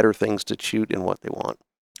better things to shoot and what they want.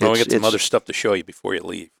 we got some other stuff to show you before you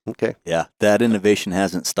leave. Okay. Yeah, that innovation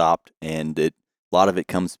hasn't stopped, and a lot of it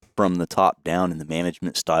comes from the top down in the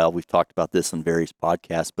management style. We've talked about this on various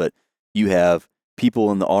podcasts, but you have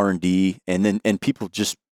people in the R&D, and people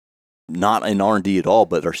just not in R&D at all,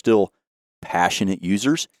 but are still passionate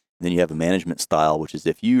users. And then you have a management style, which is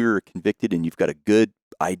if you're convicted and you've got a good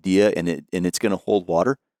idea and it's going to hold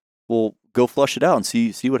water, well, go flush it out and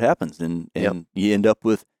see what happens. And you end up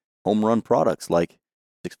with home run products like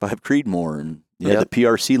 6.5 Creedmoor and the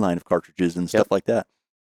PRC line of cartridges and stuff like that.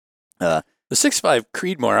 The 6.5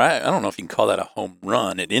 Creedmoor, I don't know if you can call that a home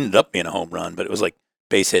run. It ended up being a home run, but it was like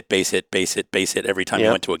base hit, base hit, base hit, base hit every time you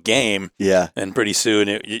went to a game. Yeah. And pretty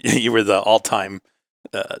soon you were the all-time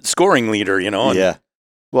scoring leader, And, Yeah.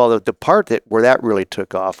 Well, the part where that really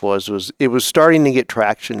took off was it was starting to get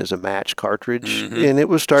traction as a match cartridge, and it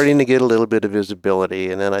was starting to get a little bit of visibility.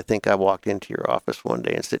 And then I think I walked into your office one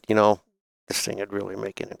day and said, this thing would really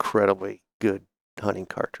make an incredibly good hunting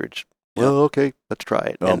cartridge. Yeah. Well, okay, let's try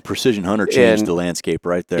it. Well, Precision Hunter changed the landscape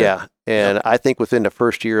right there. Yeah, and I think within the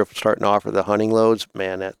first year of starting to offer the hunting loads,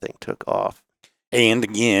 man, that thing took off. And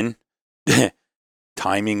again,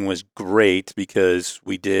 timing was great because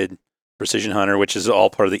we did Precision Hunter, which is all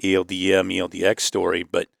part of the ELDM, ELDX story.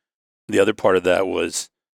 But the other part of that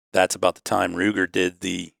that's about the time Ruger did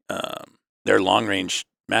their long range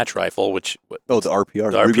match rifle, which the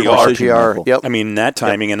RPR. The Ruger RPR. Precision rifle. Yep. I mean, that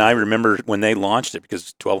timing, and I remember when they launched it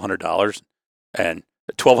because $1,200 and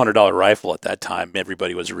a $1,200 rifle at that time,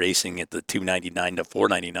 everybody was racing at the $299 to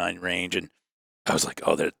 $499 range, and I was like,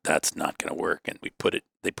 oh, that's not going to work. And they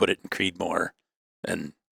put it in Creedmoor,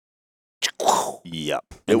 and Yep,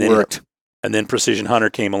 And it then- worked. and then Precision Hunter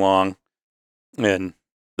came along, and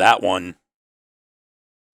that one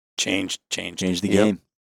changed. Changed the Yep. game.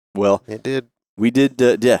 Well, It did. we did,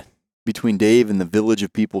 between Dave and the village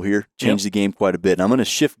of people here, changed the game quite a bit. And I'm going to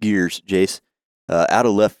shift gears, Jace, out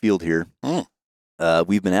of left field here.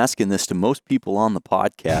 We've been asking this to most people on the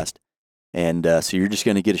podcast, and so you're just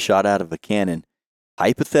going to get a shot out of a cannon.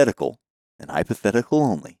 Hypothetical, and hypothetical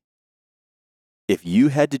only. If you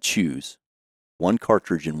had to choose one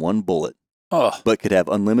cartridge and one bullet, Oh, but could have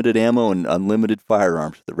unlimited ammo and unlimited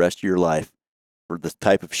firearms for the rest of your life for the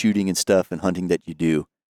type of shooting and stuff and hunting that you do,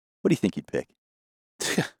 what do you think you'd pick?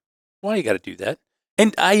 why you got to do that?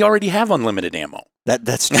 And I already have unlimited ammo.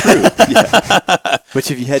 That's true. Yeah.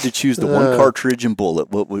 But if you had to choose the one cartridge and bullet,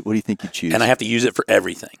 what do you think you'd choose? And I have to use it for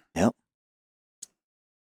everything. Yep.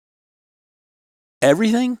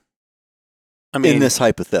 Everything? I mean, in this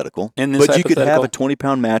hypothetical. in this But you could have a hypothetical?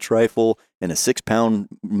 20-pound match rifle and a 6-pound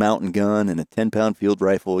mountain gun and a 10-pound field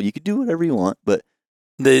rifle. You could do whatever you want, but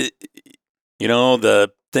the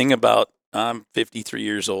thing about I'm 53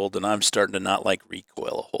 years old, and I'm starting to not like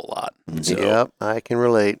recoil a whole lot. So Yep, I can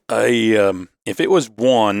relate. if it was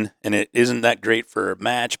one, and it isn't that great for a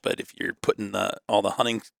match, but if you're putting all the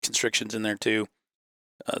hunting constrictions in there too,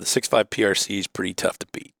 the 6.5 PRC is pretty tough to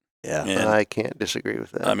beat. Yeah. And, I can't disagree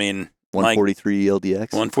with that. I mean, 143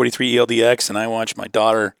 ELDX. 143 ELDX, and I watched my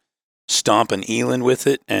daughter stomp an eland with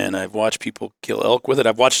it, and I've watched people kill elk with it.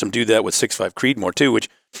 I've watched them do that with 6.5 Creedmoor too, which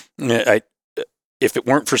if it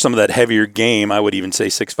weren't for some of that heavier game, I would even say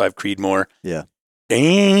 6.5 Creedmoor. Yeah.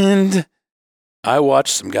 And I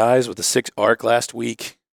watched some guys with a 6 arc last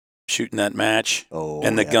week shooting that match,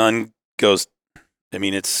 and the gun goes. I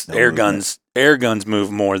mean, it's No air movement. guns. Air guns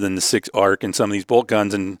move more than the 6 arc and some of these bolt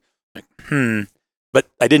guns. And But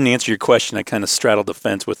I didn't answer your question. I kind of straddled the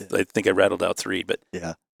fence with. I think I rattled out 3, but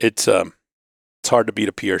Yeah. it's hard to beat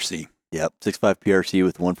a PRC. Yep. 6.5 PRC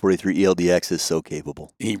with 143 ELDX is so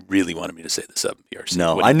capable. He really wanted me to say the 7 PRC.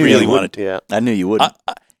 No, What I he knew really you wanted to. Yeah. I knew you wouldn't.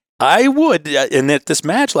 I would. And at this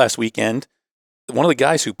match last weekend, one of the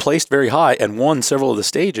guys who placed very high and won several of the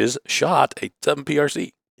stages shot a 7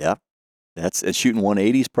 PRC. It's shooting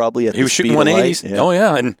 180s probably at He the was shooting speed of light. 180s. Yeah. Oh,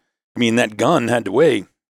 yeah. And I mean, that gun had to weigh,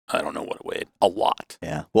 I don't know what it weighed, a lot.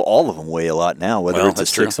 Yeah. Well, all of them weigh a lot now, whether Well, it's a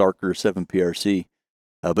that's true. 6 arc or a 7 PRC.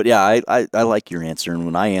 But yeah, I like your answer. And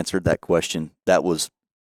when I answered that question, that was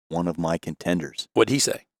one of my contenders. What'd he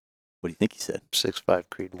say? What do you think he said? 6.5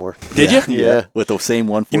 Creedmoor. Did Yeah. you? Yeah. With the same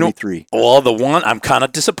 143. Well, the one, I'm kind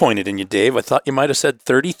of disappointed in you, Dave. I thought you might have said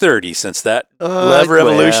 30-30 since that lever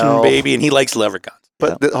evolution, well, baby, and he likes lever guns.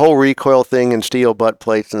 But the whole recoil thing and steel butt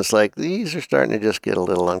plates, and it's like, these are starting to just get a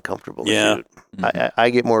little uncomfortable to Yeah. shoot. Mhm. I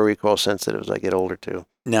get more recoil sensitive as I get older, too.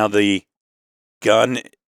 Now, the gun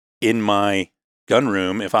in my gun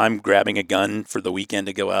room, if I'm grabbing a gun for the weekend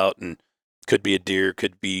to go out, and could be a deer,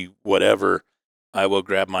 could be whatever, I will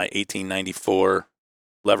grab my 1894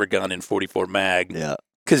 lever gun in 44 mag. Yeah.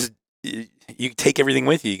 Because you take everything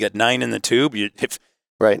with you. You got 9 in the tube.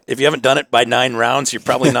 Right. If you haven't done it by 9 rounds, you're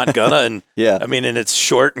probably not gonna. And Yeah. I mean, and it's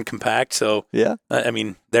short and compact. So Yeah. I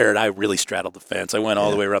mean, I really straddled the fence. I went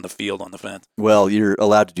all the way around the field on the fence. Well, you're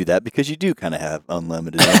allowed to do that because you do kind of have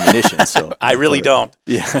unlimited ammunition. So I really don't.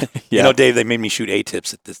 Yeah. You know, Dave, they made me shoot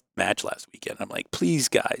A-tips at this match last weekend. I'm like, please,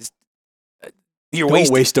 guys, you're Don't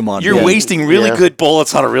waste them on. You're me. wasting really Yeah. good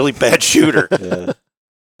bullets on a really bad shooter. Yeah.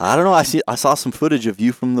 I don't know. I saw some footage of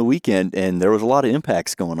you from the weekend, and there was a lot of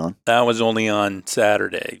impacts going on. That was only on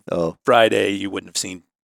Saturday. Oh, Friday, you wouldn't have seen.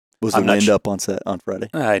 was the I'm not wind su- up on Friday?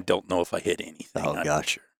 I don't know if I hit anything. Oh, I'm not gosh.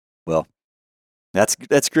 sure. Well, that's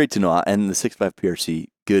great to know. And the 6.5 PRC,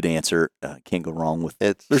 good answer. Can't go wrong with.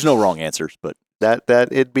 It's There's no wrong answers, but that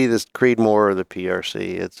it'd be this Creedmoor or the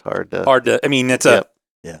PRC. It's hard to. Hard to. I mean, it's Yep.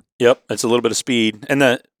 Yep. It's a little bit of speed, and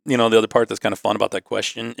the other part that's kind of fun about that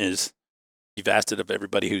question is you've asked it of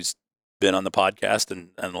everybody who's been on the podcast and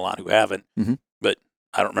a lot who haven't. Mhm. But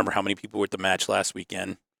I don't remember how many people were at the match last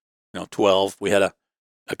weekend. 12. We had a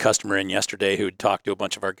customer in yesterday who had talked to a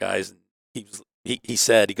bunch of our guys, and he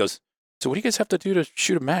said, he goes, "So what do you guys have to do to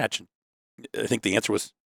shoot a match?" And I think the answer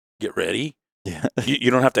was, "Get ready. yeah,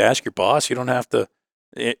 You don't have to ask your boss. You don't have to."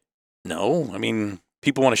 No, I mean,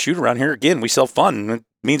 people want to shoot around here. Again, we sell fun. It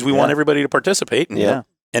means we want Yeah. everybody to participate. And, yeah,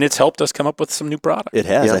 and it's helped us come up with some new products. it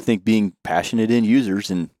has. Yeah. I think being passionate end users,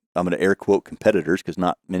 and I'm going to air quote competitors because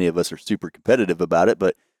not many of us are super competitive about it,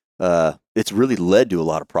 but it's really led to a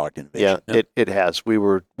lot of product innovation. Yeah, it has. We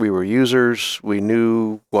were users. We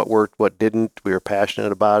knew what worked, what didn't. We were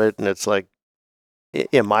passionate about it, and it's like,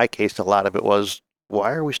 in my case, a lot of it was,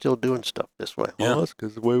 why are we still doing stuff this way? Yeah. Well, that's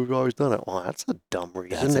because the way we've always done it. Well, that's a dumb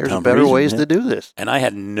reason. That's a There's dumb better reason, ways yeah. to do this. And I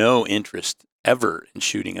had no interest ever in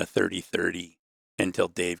shooting a 30-30 until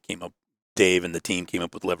Dave and the team came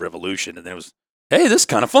up with Lever Evolution, and it was, hey, this is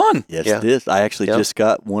kind of fun. Yes, Yeah. it is. I actually Yep. just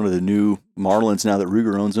got one of the new Marlins now that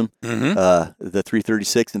Ruger owns them. Mm-hmm. The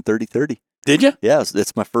 336 and 3030. Did you? Yeah,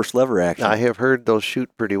 it's my first lever action. I have heard those shoot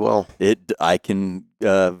pretty well. I can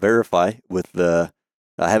verify with the.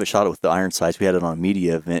 I haven't shot it with the iron sights. We had it on a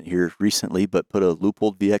media event here recently, but put a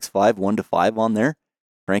Leupold VX5 1-5 on there,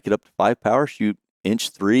 crank it up to 5 power, shoot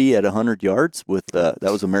 3" at 100 yards with that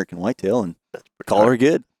was American whitetail, and That's pretty call her hard,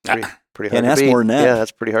 good. pretty hard Can't to ask beat. more than that. Yeah,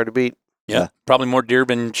 that's pretty hard to beat. Yeah. Probably more deer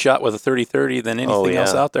been shot with a 30-30 than anything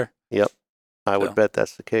else yeah. out there. I would So. bet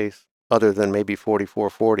that's the case. Other than maybe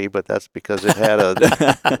 4440, but that's because it had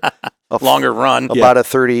a Longer run. about a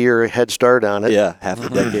 30-year head start on it. Yeah, half a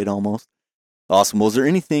Mhm. decade almost. Awesome. Was there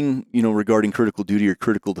anything regarding critical duty or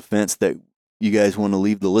critical defense that you guys want to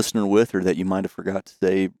leave the listener with, or that you might have forgot to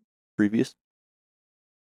say previous?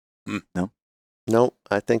 No,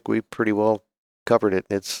 I think we pretty well covered it.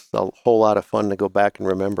 It's a whole lot of fun to go back and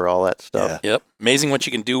remember all that stuff. Yep. Amazing what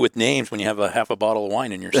you can do with names when you have a half a bottle of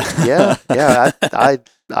wine in your system. Yeah.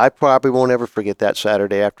 I probably won't ever forget that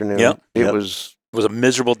Saturday afternoon. Yep. It was a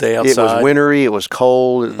miserable day outside. It was wintry. It was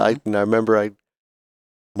cold. Mm-hmm. I remember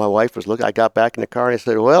my wife was looking. I got back in the car and I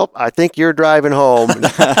said, "Well, I think you're driving home.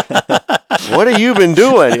 What have you been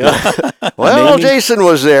doing?" Well, Jason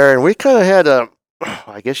was there, and we kind of had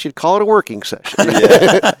I guess you'd call it a working session.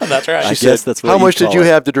 Yeah. That's right. I guess that's what How much did you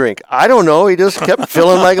have to drink? I don't know. He just kept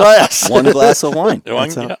filling my glass. One glass of wine.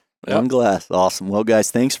 One glass. Awesome. Well,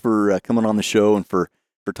 guys, thanks for coming on the show and for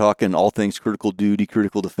talking all things critical duty,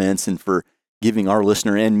 critical defense, and for giving our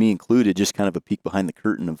listener and me included just kind of a peek behind the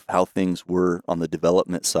curtain of how things were on the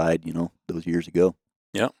development side, those years ago.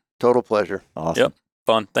 Yep. Total pleasure. Awesome. Yep.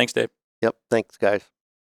 Fun. Thanks, Dave. Yep. Thanks, guys.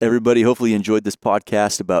 Everybody, hopefully you enjoyed this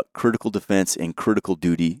podcast about critical defense and critical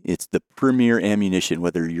duty. It's the premier ammunition,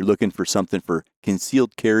 whether you're looking for something for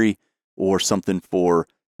concealed carry or something for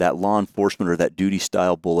that law enforcement or that duty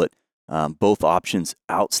style bullet. Both options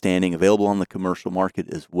outstanding, available on the commercial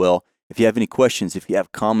market as well. If you have any questions, if you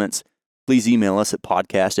have comments, please email us at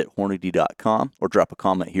podcast@hornady.com or drop a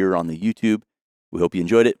comment here on the YouTube. We hope you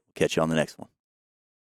enjoyed it. Catch you on the next one.